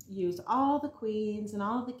can use all the queens and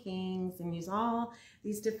all the kings and use all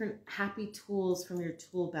these different happy tools from your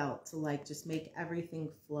tool belt to like just make everything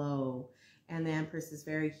flow. And the Empress is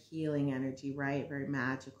very healing energy, right? Very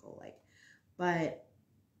magical, like. But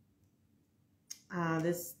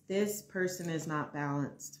this person is not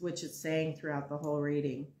balanced, which it's saying throughout the whole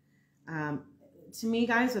reading. To me,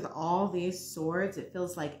 guys, with all these swords, it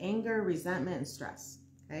feels like anger, resentment, and stress.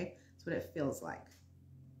 Okay, that's what it feels like.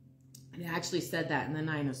 And it actually said that in the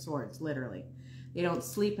Nine of Swords, literally. They don't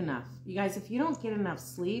sleep enough. You guys, if you don't get enough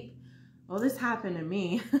sleep, oh, this happened to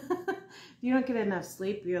me. If you don't get enough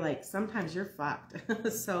sleep, you're like, sometimes you're fucked.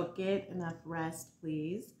 So get enough rest,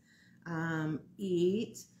 please.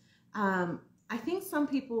 Eat. I think some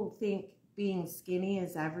people think being skinny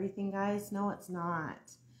is everything, guys. No, it's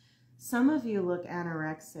not. Some of you look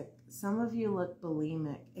anorexic. Some of you look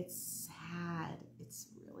bulimic. It's sad. It's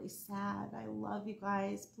really sad. I love you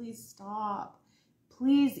guys. Please stop.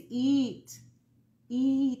 Please eat.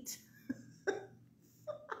 Eat.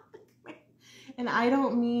 And I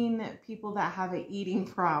don't mean people that have an eating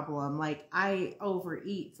problem. Like, I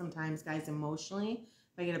overeat sometimes, guys, emotionally.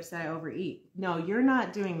 If I get upset, I overeat. No, you're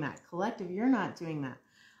not doing that. Collective, you're not doing that.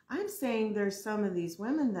 I'm saying there's some of these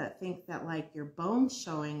women that think that, like, your bones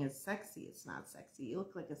showing is sexy. It's not sexy. You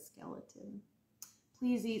look like a skeleton.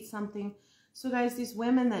 Please eat something. So, guys, these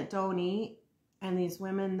women that don't eat and these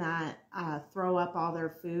women that throw up all their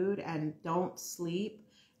food and don't sleep,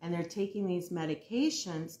 and they're taking these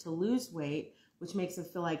medications to lose weight, which makes them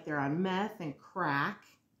feel like they're on meth and crack,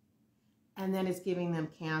 and then it's giving them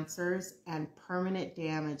cancers and permanent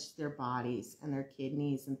damage to their bodies and their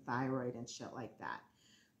kidneys and thyroid and shit like that.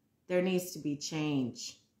 There needs to be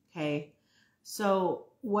change, okay? So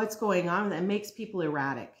what's going on? That makes people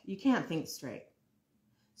erratic. You can't think straight.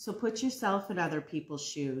 So put yourself in other people's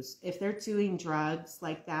shoes. If they're doing drugs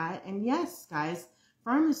like that, and yes, guys,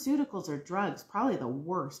 pharmaceuticals are drugs, probably the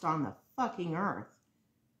worst on the fucking earth.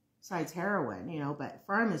 Besides heroin, you know, but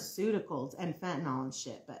pharmaceuticals and fentanyl and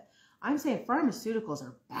shit. But I'm saying pharmaceuticals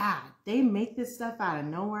are bad. They make this stuff out of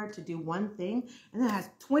nowhere to do one thing, and that has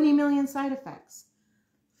 20 million side effects.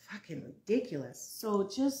 Fucking ridiculous. So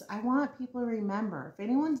just, I want people to remember, if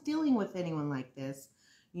anyone's dealing with anyone like this,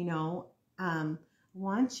 you know,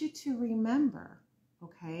 want you to remember,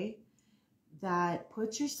 okay, that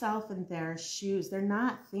put yourself in their shoes. They're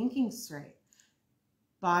not thinking straight.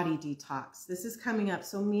 Body detox. This is coming up.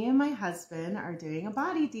 So me and my husband are doing a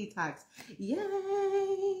body detox.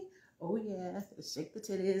 Yay! Oh yeah, shake the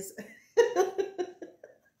titties.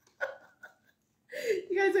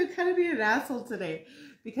 You guys are kind of being an asshole today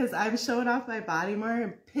because I'm showing off my body more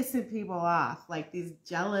and pissing people off, like these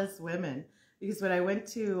jealous women. Because when I went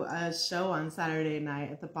to a show on Saturday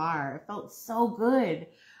night at the bar, it felt so good.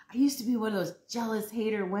 I used to be one of those jealous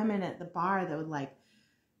hater women at the bar that would, like,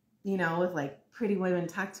 you know, with like Pretty Women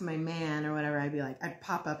Talk to My Man or whatever, I'd be like, I'd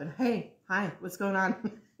pop up and, hey, hi, what's going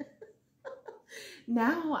on?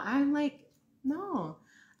 Now I'm like, no,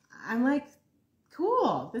 I'm like,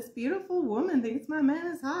 cool. This beautiful woman thinks my man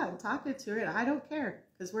is hot. I'm talking to her and I don't care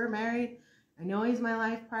because we're married. I know he's my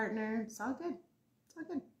life partner. It's all good. It's all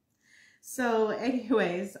good. So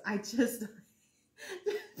anyways, I just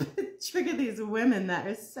trigger these women that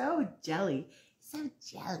are so jelly. So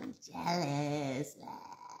jealous.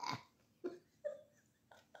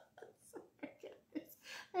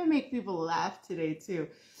 I make people laugh today too.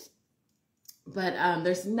 But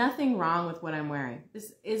there's nothing wrong with what I'm wearing.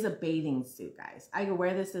 This is a bathing suit, guys. I can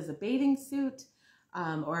wear this as a bathing suit,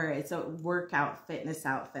 or it's a workout fitness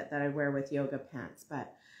outfit that I wear with yoga pants.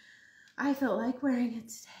 But I felt like wearing it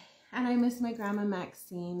today. And I miss my grandma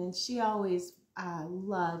Maxine, and she always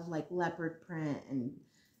loved like leopard print and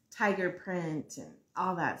tiger print and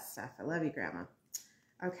all that stuff. I love you, Grandma.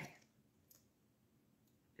 Okay.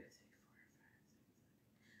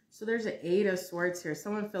 So there's an 8 of Swords here.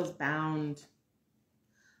 Someone feels bound.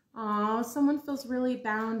 Oh, someone feels really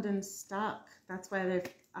bound and stuck. That's why they're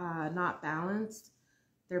not balanced.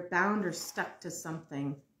 They're bound or stuck to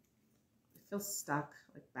something. They feel stuck,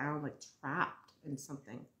 like bound, like trapped in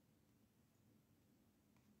something.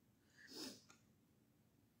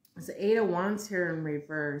 There's the 8 of Wands here in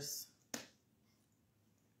reverse.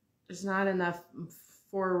 There's not enough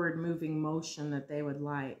forward moving motion that they would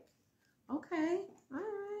like. Okay. All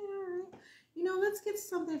right. You know, let's get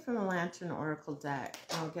something from the Lantern Oracle deck.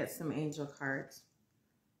 I'll get some angel cards.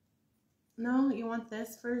 No, you want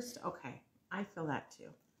this first? Okay, I feel that too.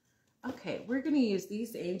 Okay, we're going to use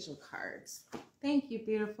these angel cards. Thank you,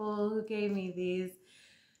 beautiful, who gave me these.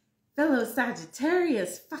 Fellow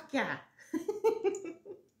Sagittarius, fuck yeah.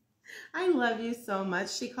 I love you so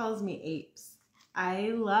much. She calls me apes. I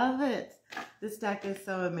love it. This deck is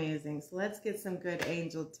so amazing. So let's get some good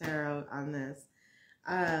angel tarot on this.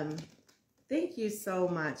 Thank you so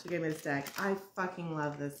much. You gave me this deck. I fucking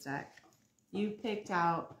love this deck. You picked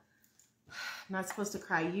out, I'm not supposed to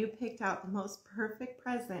cry, you picked out the most perfect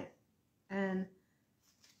present and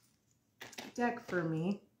deck for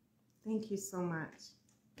me. Thank you so much.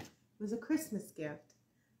 It was a Christmas gift.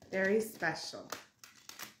 Very special.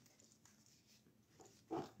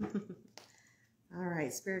 All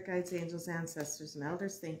right, spirit guides, angels, ancestors, and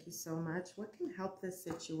elders, thank you so much. What can help this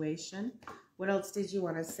situation? What else did you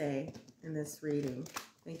want to say in this reading?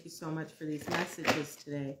 Thank you so much for these messages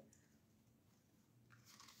today.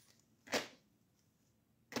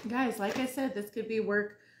 Guys, like I said, this could be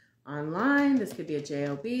work online. This could be a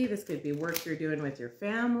JOB. This could be work you're doing with your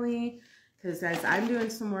family. Because, guys, I'm doing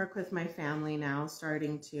some work with my family now,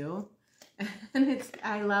 starting to. And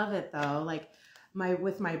I love it, though. Like,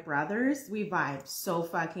 with my brothers, we vibe so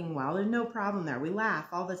fucking well. There's no problem there. We laugh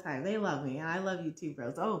all the time. They love me, and I love you too,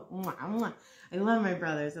 bros. Oh, mwah, mwah. I love my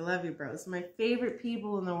brothers. I love you, bros. My favorite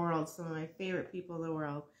people in the world. Some of my favorite people in the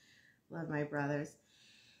world. Love my brothers.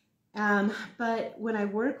 But when I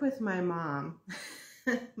work with my mom,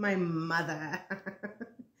 my mother,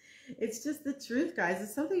 it's just the truth, guys.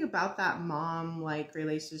 It's something about that mom-like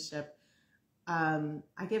relationship. I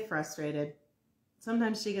get frustrated.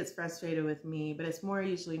 Sometimes she gets frustrated with me, but it's more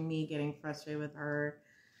usually me getting frustrated with her.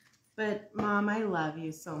 But, Mom, I love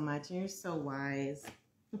you so much, and you're so wise.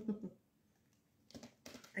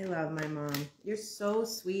 I love my mom. You're so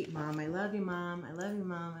sweet, Mom. I love you, Mom. I love you,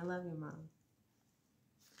 Mom. I love you, Mom.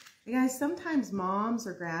 You guys, sometimes moms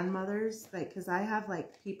or grandmothers, like, because I have,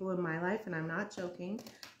 like, people in my life, and I'm not joking,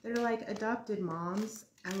 they're, like, adopted moms,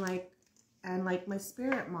 and, like, and like my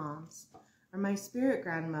spirit moms or my spirit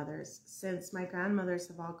grandmothers, since my grandmothers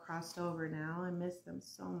have all crossed over now. I miss them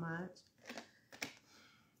so much.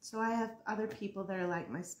 So I have other people that are like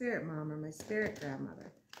my spirit mom or my spirit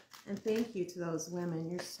grandmother. And thank you to those women.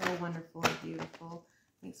 You're so wonderful and beautiful.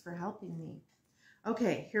 Thanks for helping me.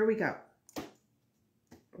 Okay, here we go.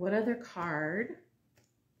 What other card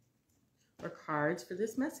or cards for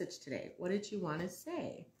this message today? What did you want to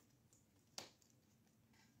say?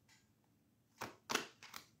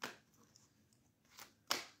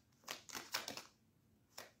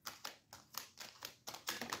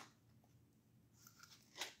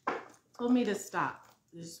 Told me to stop.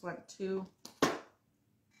 I just want two.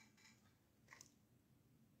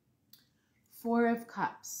 Four of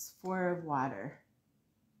Cups, Four of Water.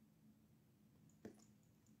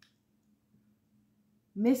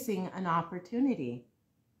 Missing an opportunity.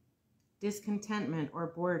 Discontentment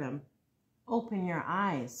or boredom. Open your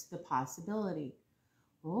eyes to the possibility.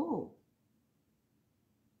 Oh.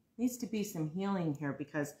 Needs to be some healing here,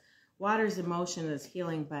 because water's emotion is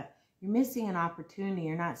healing, but you're missing an opportunity.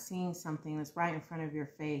 You're not seeing something that's right in front of your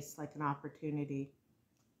face, like an opportunity.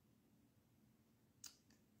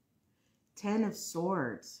 10 of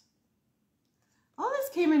Swords. All this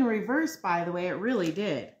came in reverse, by the way. It really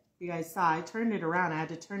did. You guys saw, I turned it around. I had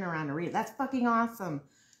to turn around to read it. That's fucking awesome.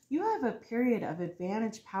 You have a period of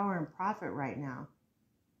advantage, power, and profit right now.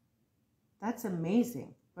 That's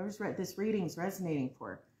amazing. Whoever's read this reading's resonating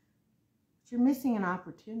for. But you're missing an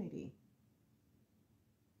opportunity.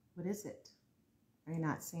 What is it? Are you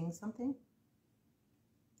not seeing something?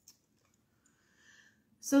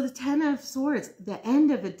 So the 10 of Swords, the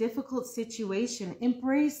end of a difficult situation.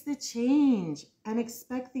 Embrace the change and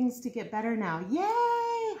expect things to get better now.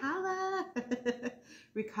 Yay! Holla!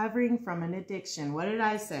 Recovering from an addiction. What did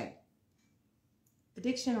I say?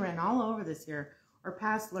 Addiction ran all over this year, or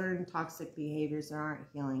past learned toxic behaviors that aren't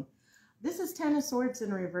healing. This is 10 of Swords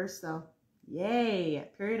in reverse, though. Yay!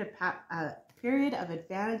 Period of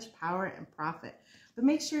advantage, power, and profit. But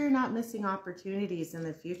make sure you're not missing opportunities in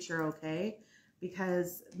the future, okay?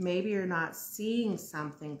 Because maybe you're not seeing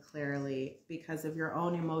something clearly because of your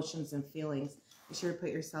own emotions and feelings. Be sure to put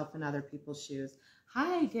yourself in other people's shoes.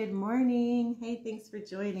 Hi, good morning. Hey, thanks for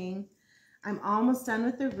joining. I'm almost done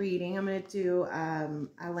with the reading. I'm going to do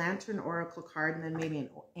a Lantern Oracle card and then maybe an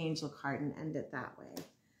Angel card and end it that way.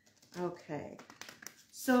 Okay.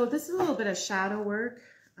 So this is a little bit of shadow work.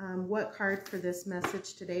 What card for this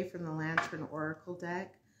message today from the Lantern Oracle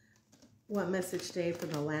deck? What message today from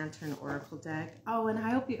the Lantern Oracle deck? Oh, and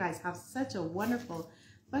I hope you guys have such a wonderful,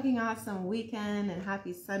 fucking awesome weekend and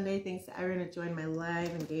happy Sunday. Thanks to everyone who joined my live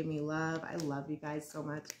and gave me love. I love you guys so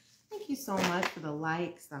much. Thank you so much for the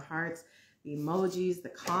likes, the hearts, the emojis, the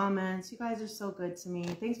comments. You guys are so good to me.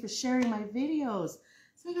 Thanks for sharing my videos.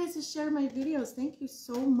 So you guys just share my videos. Thank you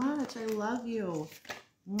so much. I love you.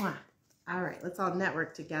 Mwah. All right, let's all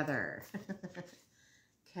network together.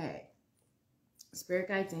 Okay. Spirit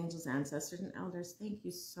guides, angels, ancestors, and elders, thank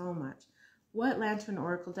you so much. What Lantern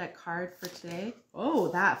Oracle deck card for today? Oh,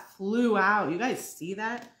 that flew out. You guys see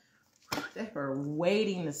that? They were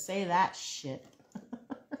waiting to say that shit.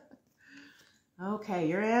 Okay,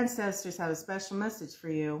 your ancestors have a special message for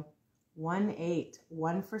you. 1-8.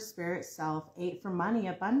 1 for spirit self, 8 for money,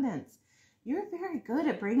 abundance. You're very good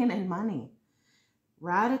at bringing in money.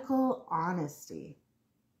 Radical honesty.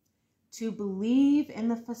 To believe in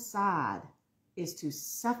the facade is to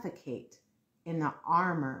suffocate in the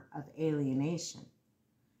armor of alienation.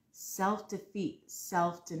 Self-defeat,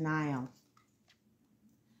 self-denial.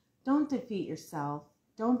 Don't defeat yourself.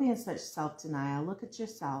 Don't be in such self-denial. Look at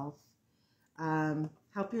yourself.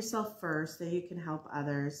 Help yourself first so you can help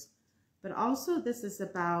others. But also this is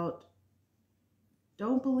about,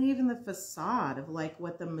 don't believe in the facade of like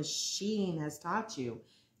what the machine has taught you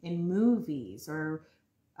in movies or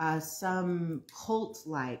some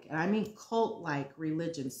cult-like, and I mean cult-like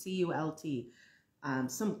religion, C-U-L-T.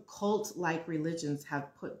 Some cult-like religions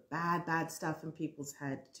have put bad stuff in people's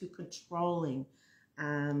head, too controlling.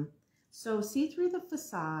 So see through the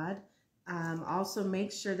facade. Also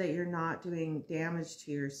make sure that you're not doing damage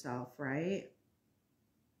to yourself, right?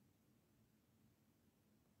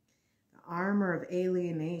 The armor of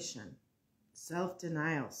alienation,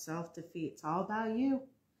 self-denial, self-defeat. It's all about you.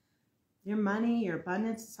 Your money, your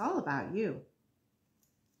abundance, it's all about you.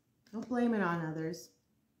 Don't blame it on others.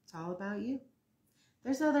 It's all about you.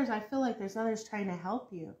 There's others, I feel like there's others trying to help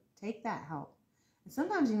you. Take that help. And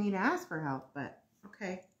sometimes you need to ask for help, but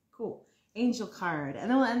okay, cool. Angel card,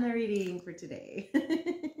 and I'll end the reading for today.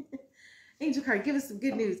 Angel card, give us some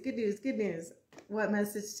good news, good news, good news. What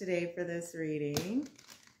message today for this reading?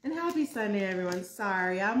 And happy Sunday, everyone.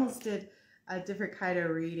 Sorry, I almost did a different kind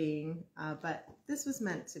of reading, but this was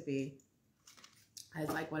meant to be. I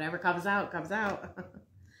was like, whatever comes out, comes out.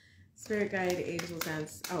 Spirit guide, angels, and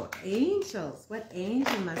oh, angels. What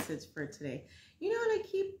angel message for today? You know what? I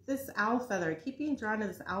keep this owl feather. I keep being drawn to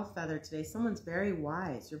this owl feather today. Someone's very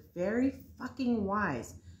wise. You're very fucking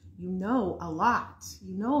wise. You know a lot.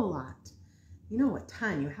 You know a lot. You know a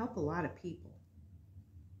ton. You help a lot of people.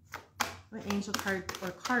 What angel card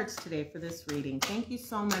or cards today for this reading? Thank you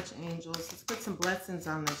so much, angels. Let's put some blessings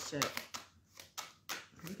on this shit.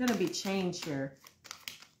 There's going to be change here.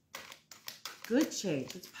 Good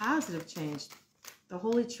change. It's positive change. The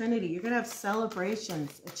Holy Trinity. You're going to have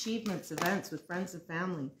celebrations, achievements, events with friends and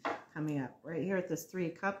family coming up. Right here at this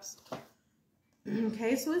 3 of Cups.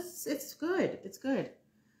 Okay, so it's good. It's good.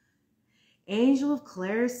 Angel of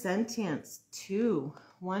Clairsentience. 2.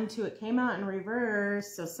 1, 2. It came out in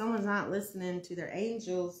reverse, so someone's not listening to their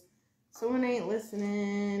angels. Someone ain't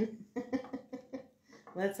listening.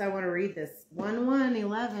 I want to read this. 1, 1,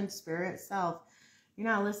 11. Spirit self. You're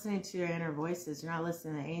not listening to your inner voices. You're not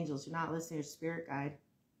listening to angels. You're not listening to your spirit guide.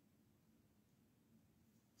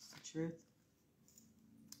 It's the truth.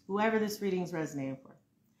 Whoever this reading's resonating for.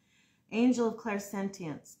 Angel of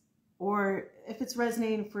Clairsentience. Or if it's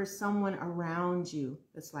resonating for someone around you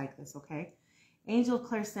that's like this, okay? Angel of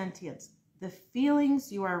Clairsentience. The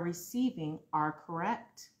feelings you are receiving are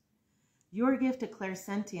correct. Your gift of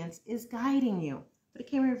clairsentience is guiding you. But it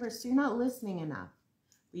came in reverse, so you're not listening enough.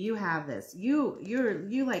 You have this. You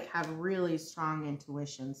like have really strong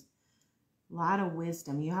intuitions. A lot of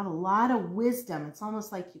wisdom. You have a lot of wisdom. It's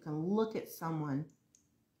almost like you can look at someone.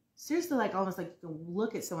 Seriously, like almost like you can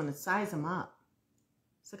look at someone and size them up.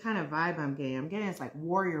 It's the kind of vibe I'm getting. I'm getting this like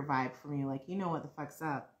warrior vibe from you. Like, you know what the fuck's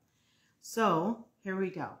up. So, here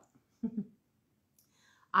we go.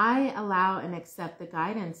 I allow and accept the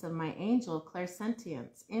guidance of my angel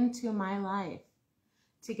clairsentience into my life.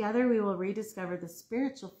 Together we will rediscover the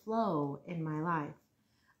spiritual flow in my life,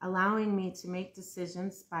 allowing me to make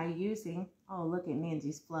decisions by using, oh, look at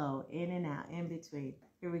Nancy's flow, in and out, in between.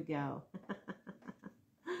 Here we go.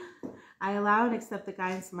 I allow and accept the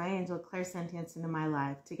guidance of my angel clairsentience into my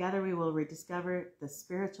life. Together we will rediscover the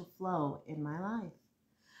spiritual flow in my life,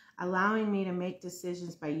 allowing me to make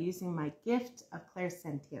decisions by using my gift of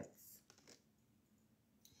clairsentience.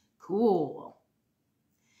 Cool.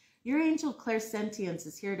 Your angel clairsentience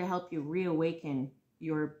is here to help you reawaken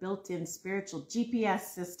your built-in spiritual GPS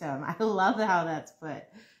system. I love how that's put.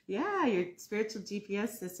 Yeah, your spiritual GPS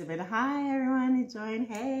system. And hi, everyone who joined.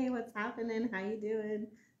 Hey, what's happening? How you doing?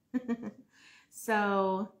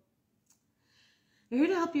 So, you're here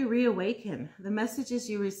to help you reawaken. The messages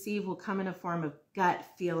you receive will come in a form of gut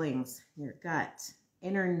feelings, your gut,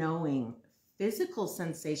 inner knowing, physical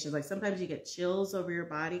sensations. Like sometimes you get chills over your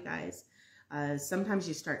body, guys. Sometimes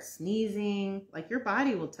you start sneezing, like your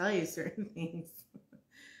body will tell you certain things.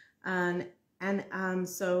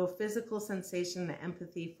 So physical sensation and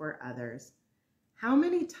empathy for others. How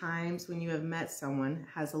many times when you have met someone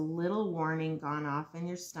has a little warning gone off in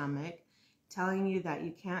your stomach telling you that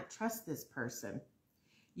you can't trust this person?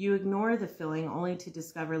 You ignore the feeling only to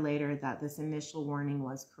discover later that this initial warning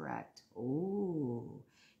was correct. Oh,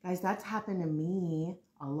 guys, that's happened to me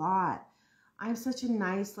a lot. I'm such a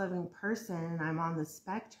nice, loving person, and I'm on the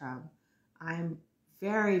spectrum. I'm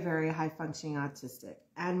very, very high-functioning autistic,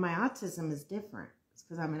 and my autism is different. It's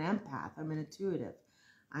because I'm an empath. I'm an intuitive.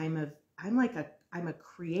 I'm a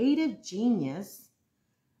creative genius,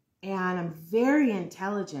 and I'm very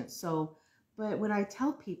intelligent. So, but when I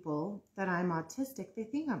tell people that I'm autistic, they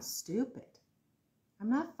think I'm stupid.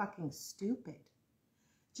 I'm not fucking stupid.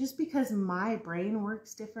 Just because my brain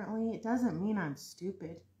works differently, it doesn't mean I'm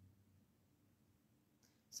stupid.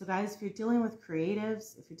 So guys, if you're dealing with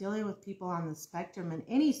creatives, if you're dealing with people on the spectrum in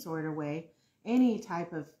any sort of way, any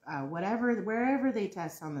type of wherever they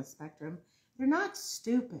test on the spectrum, they're not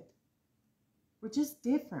stupid. We're just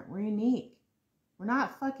different. We're unique. We're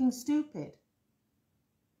not fucking stupid.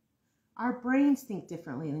 Our brains think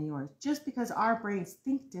differently than yours. Just because our brains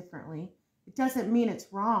think differently, it doesn't mean it's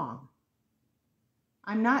wrong.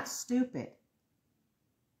 I'm not stupid.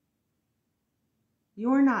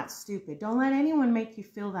 You're not stupid. Don't let anyone make you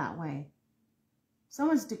feel that way.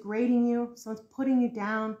 Someone's degrading you. Someone's putting you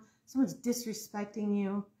down. Someone's disrespecting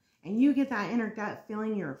you. And you get that inner gut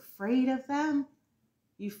feeling you're afraid of them.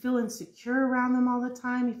 You feel insecure around them all the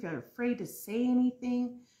time. You feel afraid to say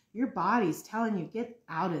anything. Your body's telling you, get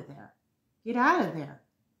out of there. Get out of there.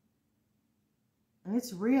 And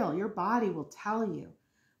it's real. Your body will tell you.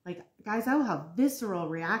 Like, guys, I will have visceral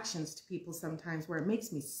reactions to people sometimes where it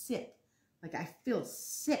makes me sick. Like, I feel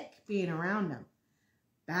sick being around them.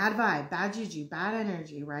 Bad vibe, bad juju, bad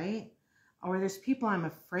energy, right? or there's people I'm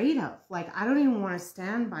afraid of. Like, I don't even want to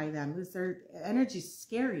stand by them because their energy's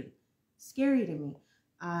scary to me.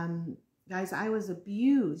 Guys, I was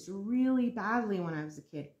abused really badly when I was a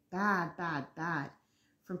kid. Bad,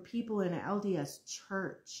 from people in an LDS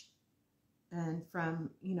church, and from,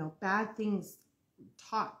 you know, bad things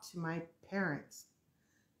taught to my parents.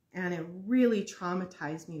 And it really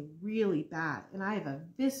traumatized me really bad. And I have a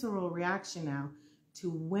visceral reaction now to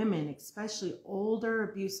women, especially older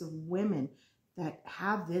abusive women that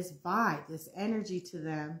have this vibe, this energy to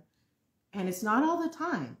them. And it's not all the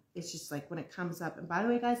time. It's just like when it comes up. And by the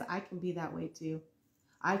way, guys, I can be that way too.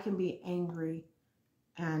 I can be angry,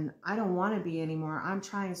 and I don't want to be anymore. I'm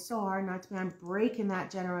trying so hard not to be. I'm breaking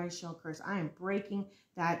that generational curse. I am breaking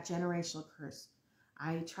that generational curse.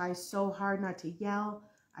 I try so hard not to yell.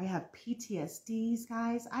 I have PTSDs,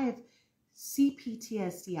 guys. I have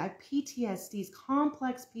CPTSD. I have PTSDs,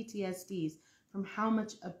 complex PTSDs from how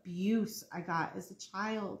much abuse I got as a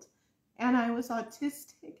child. And I was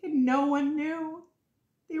autistic and no one knew.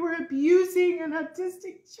 They were abusing an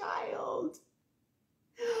autistic child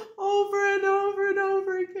over and over and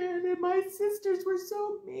over again. And my sisters were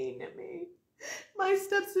so mean to me. My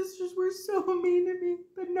stepsisters were so mean to me,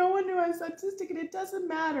 but no one knew I was autistic, and it doesn't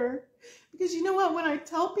matter. Because you know what? When I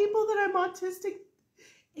tell people that I'm autistic,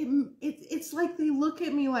 it's like they look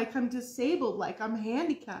at me like I'm disabled, like I'm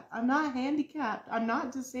handicapped. I'm not handicapped. I'm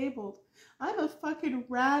not disabled. I'm a fucking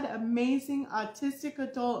rad, amazing autistic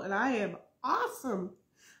adult, and I am awesome.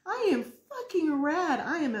 I am fucking rad.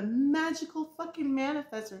 I am a magical fucking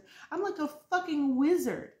manifester. I'm like a fucking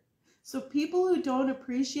wizard. So people who don't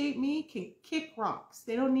appreciate me can kick rocks.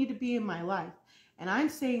 They don't need to be in my life. And I'm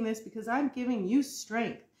saying this because I'm giving you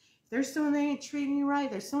strength. If there's someone that ain't treating you right,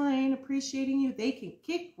 there's someone that ain't appreciating you, they can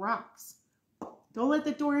kick rocks. Don't let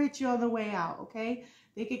the door hit you on the way out, okay?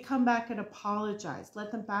 They can come back and apologize.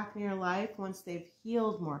 Let them back in your life once they've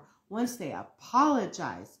healed more, once they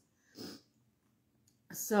apologize.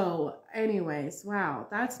 So anyways, wow,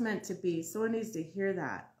 that's meant to be. Someone needs to hear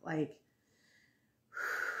that. Like,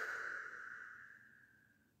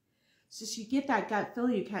 it's just you get that gut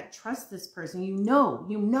feeling you can't trust this person. You know,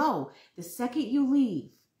 the second you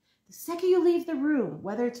leave the room,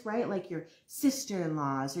 whether it's right, like your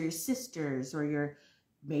sister-in-laws or your sisters or your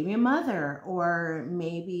maybe a mother or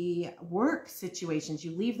maybe work situations,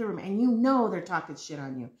 you leave the room and you know they're talking shit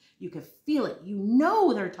on you. You can feel it. You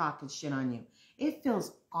know they're talking shit on you. It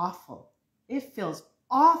feels awful. It feels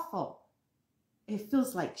awful. It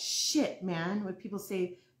feels like shit, man. When people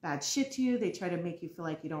say bad shit to you, they try to make you feel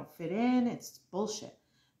like you don't fit in. It's bullshit.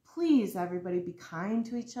 Please, everybody, be kind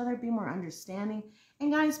to each other. Be more understanding.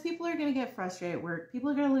 And guys, people are going to get frustrated at work. People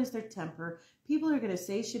are going to lose their temper. People are going to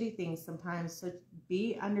say shitty things sometimes. So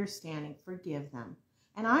be understanding. Forgive them.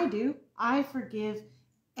 And I do. I forgive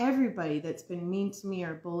everybody that's been mean to me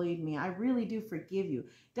or bullied me. I really do forgive you.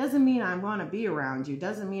 Doesn't mean I want to be around you.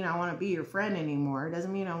 Doesn't mean I want to be your friend anymore.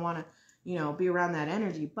 Doesn't mean I want to, you know, be around that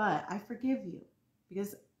energy. But I forgive you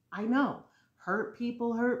because I know hurt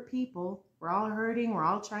people hurt people. We're all hurting. We're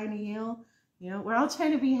all trying to heal. You know, we're all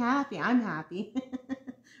trying to be happy. I'm happy.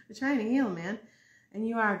 We're trying to heal, man. And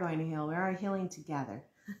you are going to heal. We are healing together.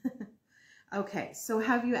 Okay, so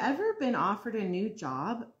have you ever been offered a new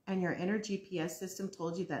job and your inner GPS system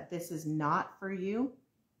told you that this is not for you?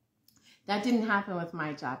 That didn't happen with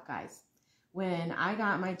my job, guys. When I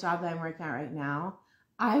got my job that I'm working at right now,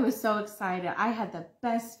 I was so excited. I had the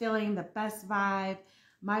best feeling, the best vibe.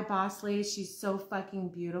 My boss lady, she's so fucking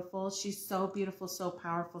beautiful. She's so beautiful, so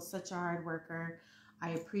powerful, such a hard worker. I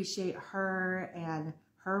appreciate her and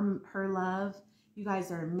her love. You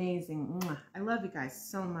guys are amazing. I love you guys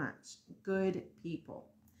so much. Good people.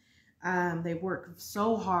 They work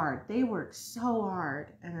so hard. They work so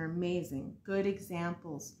hard and are amazing. Good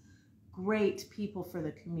examples. Great people for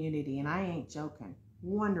the community. And I ain't joking.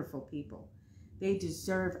 Wonderful people. They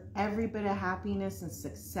deserve every bit of happiness and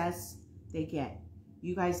success they get.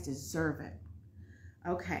 You guys deserve it.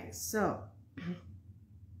 Okay, so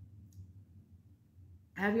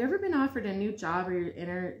have you ever been offered a new job or your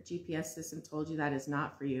inner GPS system told you that is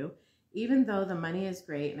not for you, even though the money is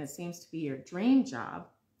great and it seems to be your dream job?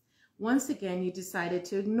 Once again, you decided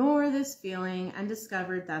to ignore this feeling and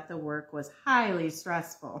discovered that the work was highly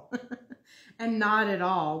stressful and not at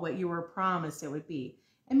all what you were promised it would be.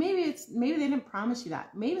 And maybe they didn't promise you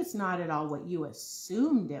that. Maybe it's not at all what you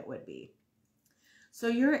assumed it would be. So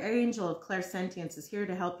your angel of clairsentience is here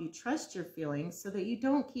to help you trust your feelings so that you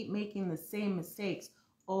don't keep making the same mistakes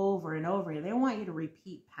over and over. They don't want you to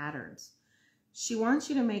repeat patterns. She wants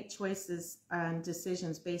you to make choices and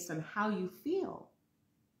decisions based on how you feel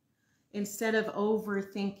instead of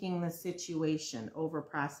overthinking the situation, over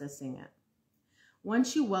processing it.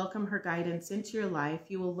 Once you welcome her guidance into your life,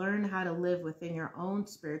 you will learn how to live within your own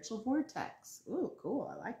spiritual vortex. Ooh,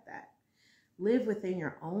 cool. I like that. Live within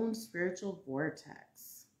your own spiritual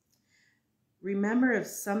vortex. Remember, if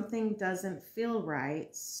something doesn't feel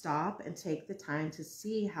right, stop and take the time to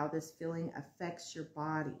see how this feeling affects your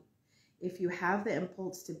body. If you have the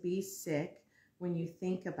impulse to be sick when you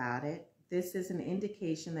think about it, this is an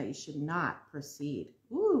indication that you should not proceed.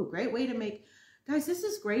 Ooh, great way to make... Guys, this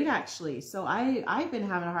is great, actually. So I've been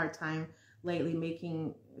having a hard time lately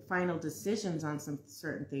making final decisions on some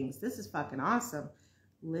certain things. This is fucking awesome.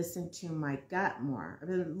 Listen to my gut more. I've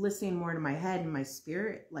been listening more to my head and my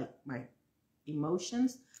spirit, like my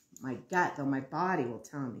emotions. My gut, though, my body will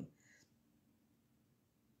tell me.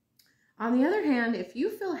 On the other hand, if you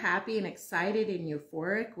feel happy and excited and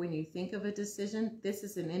euphoric when you think of a decision, this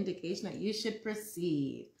is an indication that you should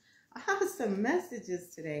proceed. I have some messages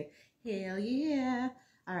today. Hell yeah.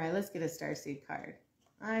 All right, let's get a starseed card.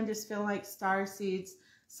 I'm just feeling like starseeds.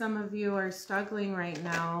 Some of you are struggling right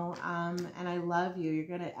now, and I love you.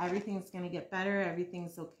 Everything's gonna get better.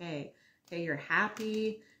 Everything's okay. Okay, you're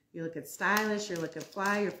happy. You're looking stylish. You're looking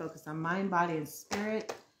fly. You're focused on mind, body, and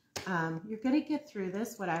spirit. You're going to get through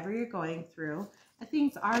this, whatever you're going through. And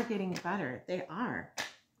things are getting better. They are.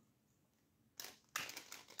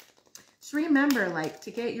 Just remember, like,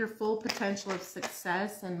 to get your full potential of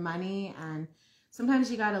success and money, and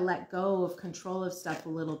sometimes you got to let go of control of stuff a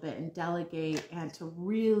little bit and delegate, and to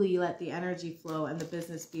really let the energy flow and the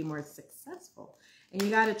business be more successful. And you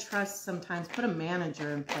got to trust sometimes, put a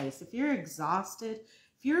manager in place. If you're exhausted,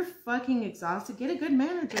 if you're fucking exhausted, get a good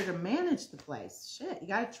manager to manage the place. Shit, you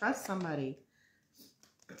gotta trust somebody.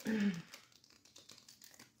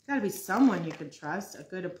 Gotta be someone you can trust, a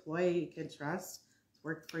good employee you can trust. It's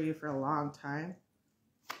worked for you for a long time.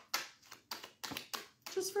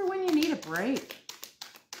 Just for when you need a break.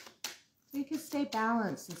 So you can stay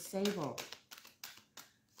balanced and stable.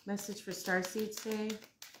 Message for starseeds today.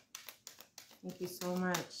 Thank you so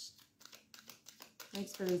much.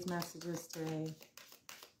 Thanks for these messages today.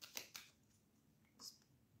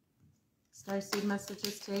 Starseed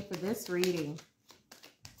messages today for this reading.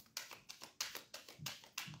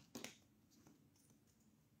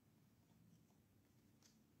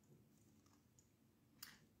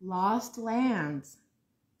 Lost lands,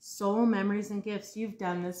 soul memories and gifts. You've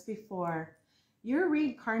done this before. You're a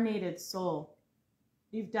reincarnated soul.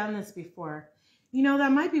 You've done this before. You know,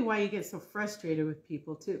 that might be why you get so frustrated with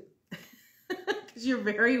people too. Because you're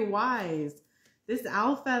very wise. This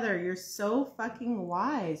owl feather, you're so fucking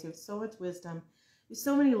wise. You have so much wisdom. You have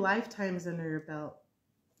so many lifetimes under your belt.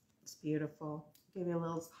 It's beautiful. I'll give you a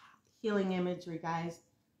little healing imagery, guys.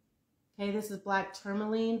 Okay, this is black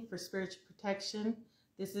tourmaline for spiritual protection.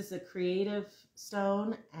 This is a creative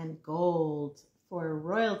stone, and gold for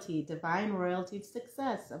royalty, divine royalty,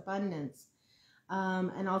 success, abundance.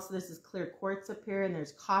 And also this is clear quartz up here, and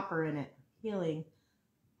there's copper in it. Healing.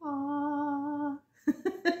 Aww.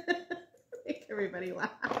 Make everybody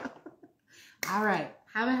laugh. All right.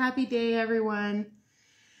 Have a happy day, everyone.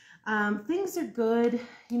 Things are good.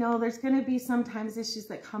 You know, there's going to be sometimes issues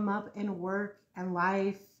that come up in work and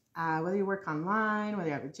life, whether you work online, whether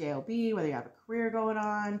you have a job, whether you have a career going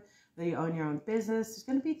on, whether you own your own business. There's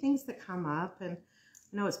going to be things that come up, and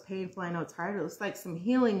I know it's painful. I know it's hard. It looks like some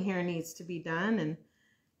healing here needs to be done, and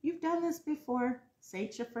you've done this before. This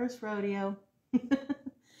ain't your first rodeo.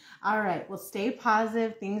 All right. Well, stay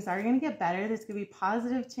positive. Things are going to get better. There's going to be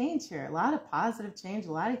positive change here. A lot of positive change,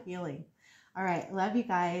 a lot of healing. All right. Love you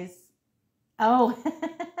guys. Oh,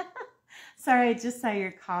 sorry. I just saw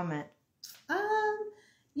your comment.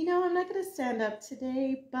 You know, I'm not going to stand up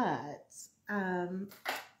today, but,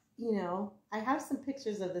 you know, I have some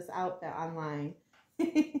pictures of this outfit online,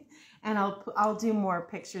 and I'll do more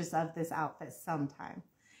pictures of this outfit sometime.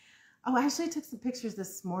 Oh, actually, I took some pictures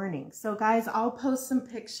this morning. So, guys, I'll post some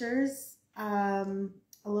pictures, a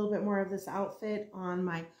little bit more of this outfit on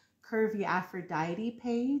my Curvy Aphrodite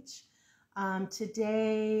page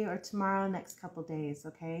today or tomorrow, next couple days,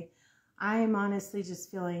 okay? I'm honestly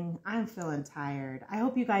just I'm feeling tired. I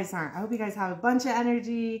hope you guys aren't. I hope you guys have a bunch of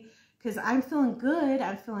energy, because I'm feeling good.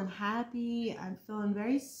 I'm feeling happy. I'm feeling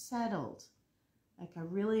very settled. Like I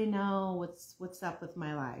really know what's up with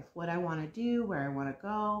my life, what I want to do, where I want to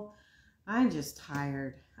go. I'm just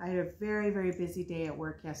tired. I had a very, very busy day at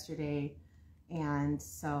work yesterday. And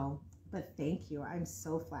so, but thank you. I'm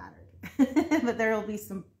so flattered. But there will be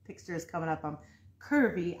some pictures coming up on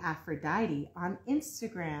Curvy Aphrodite on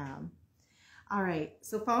Instagram. All right,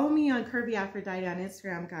 so follow me on Curvy Aphrodite on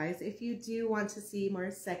Instagram, guys, if you do want to see more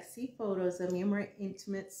sexy photos of me, more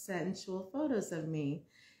intimate, sensual photos of me.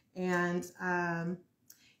 And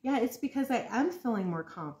Yeah, it's because I am feeling more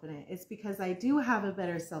confident. It's because I do have a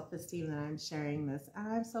better self-esteem that I'm sharing this. And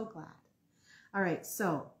I'm so glad. All right,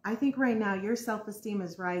 so I think right now your self-esteem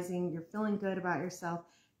is rising. You're feeling good about yourself.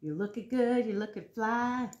 You're looking good. You're looking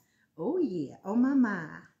fly. Oh, yeah. Oh, my.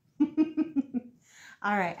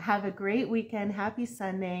 All right, have a great weekend. Happy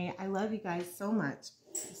Sunday. I love you guys so much.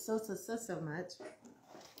 So much.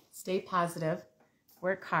 Stay positive.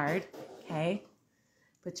 Work hard, okay?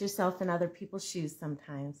 Put yourself in other people's shoes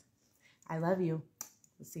sometimes. I love you.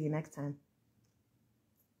 We'll see you next time.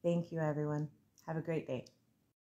 Thank you, everyone. Have a great day.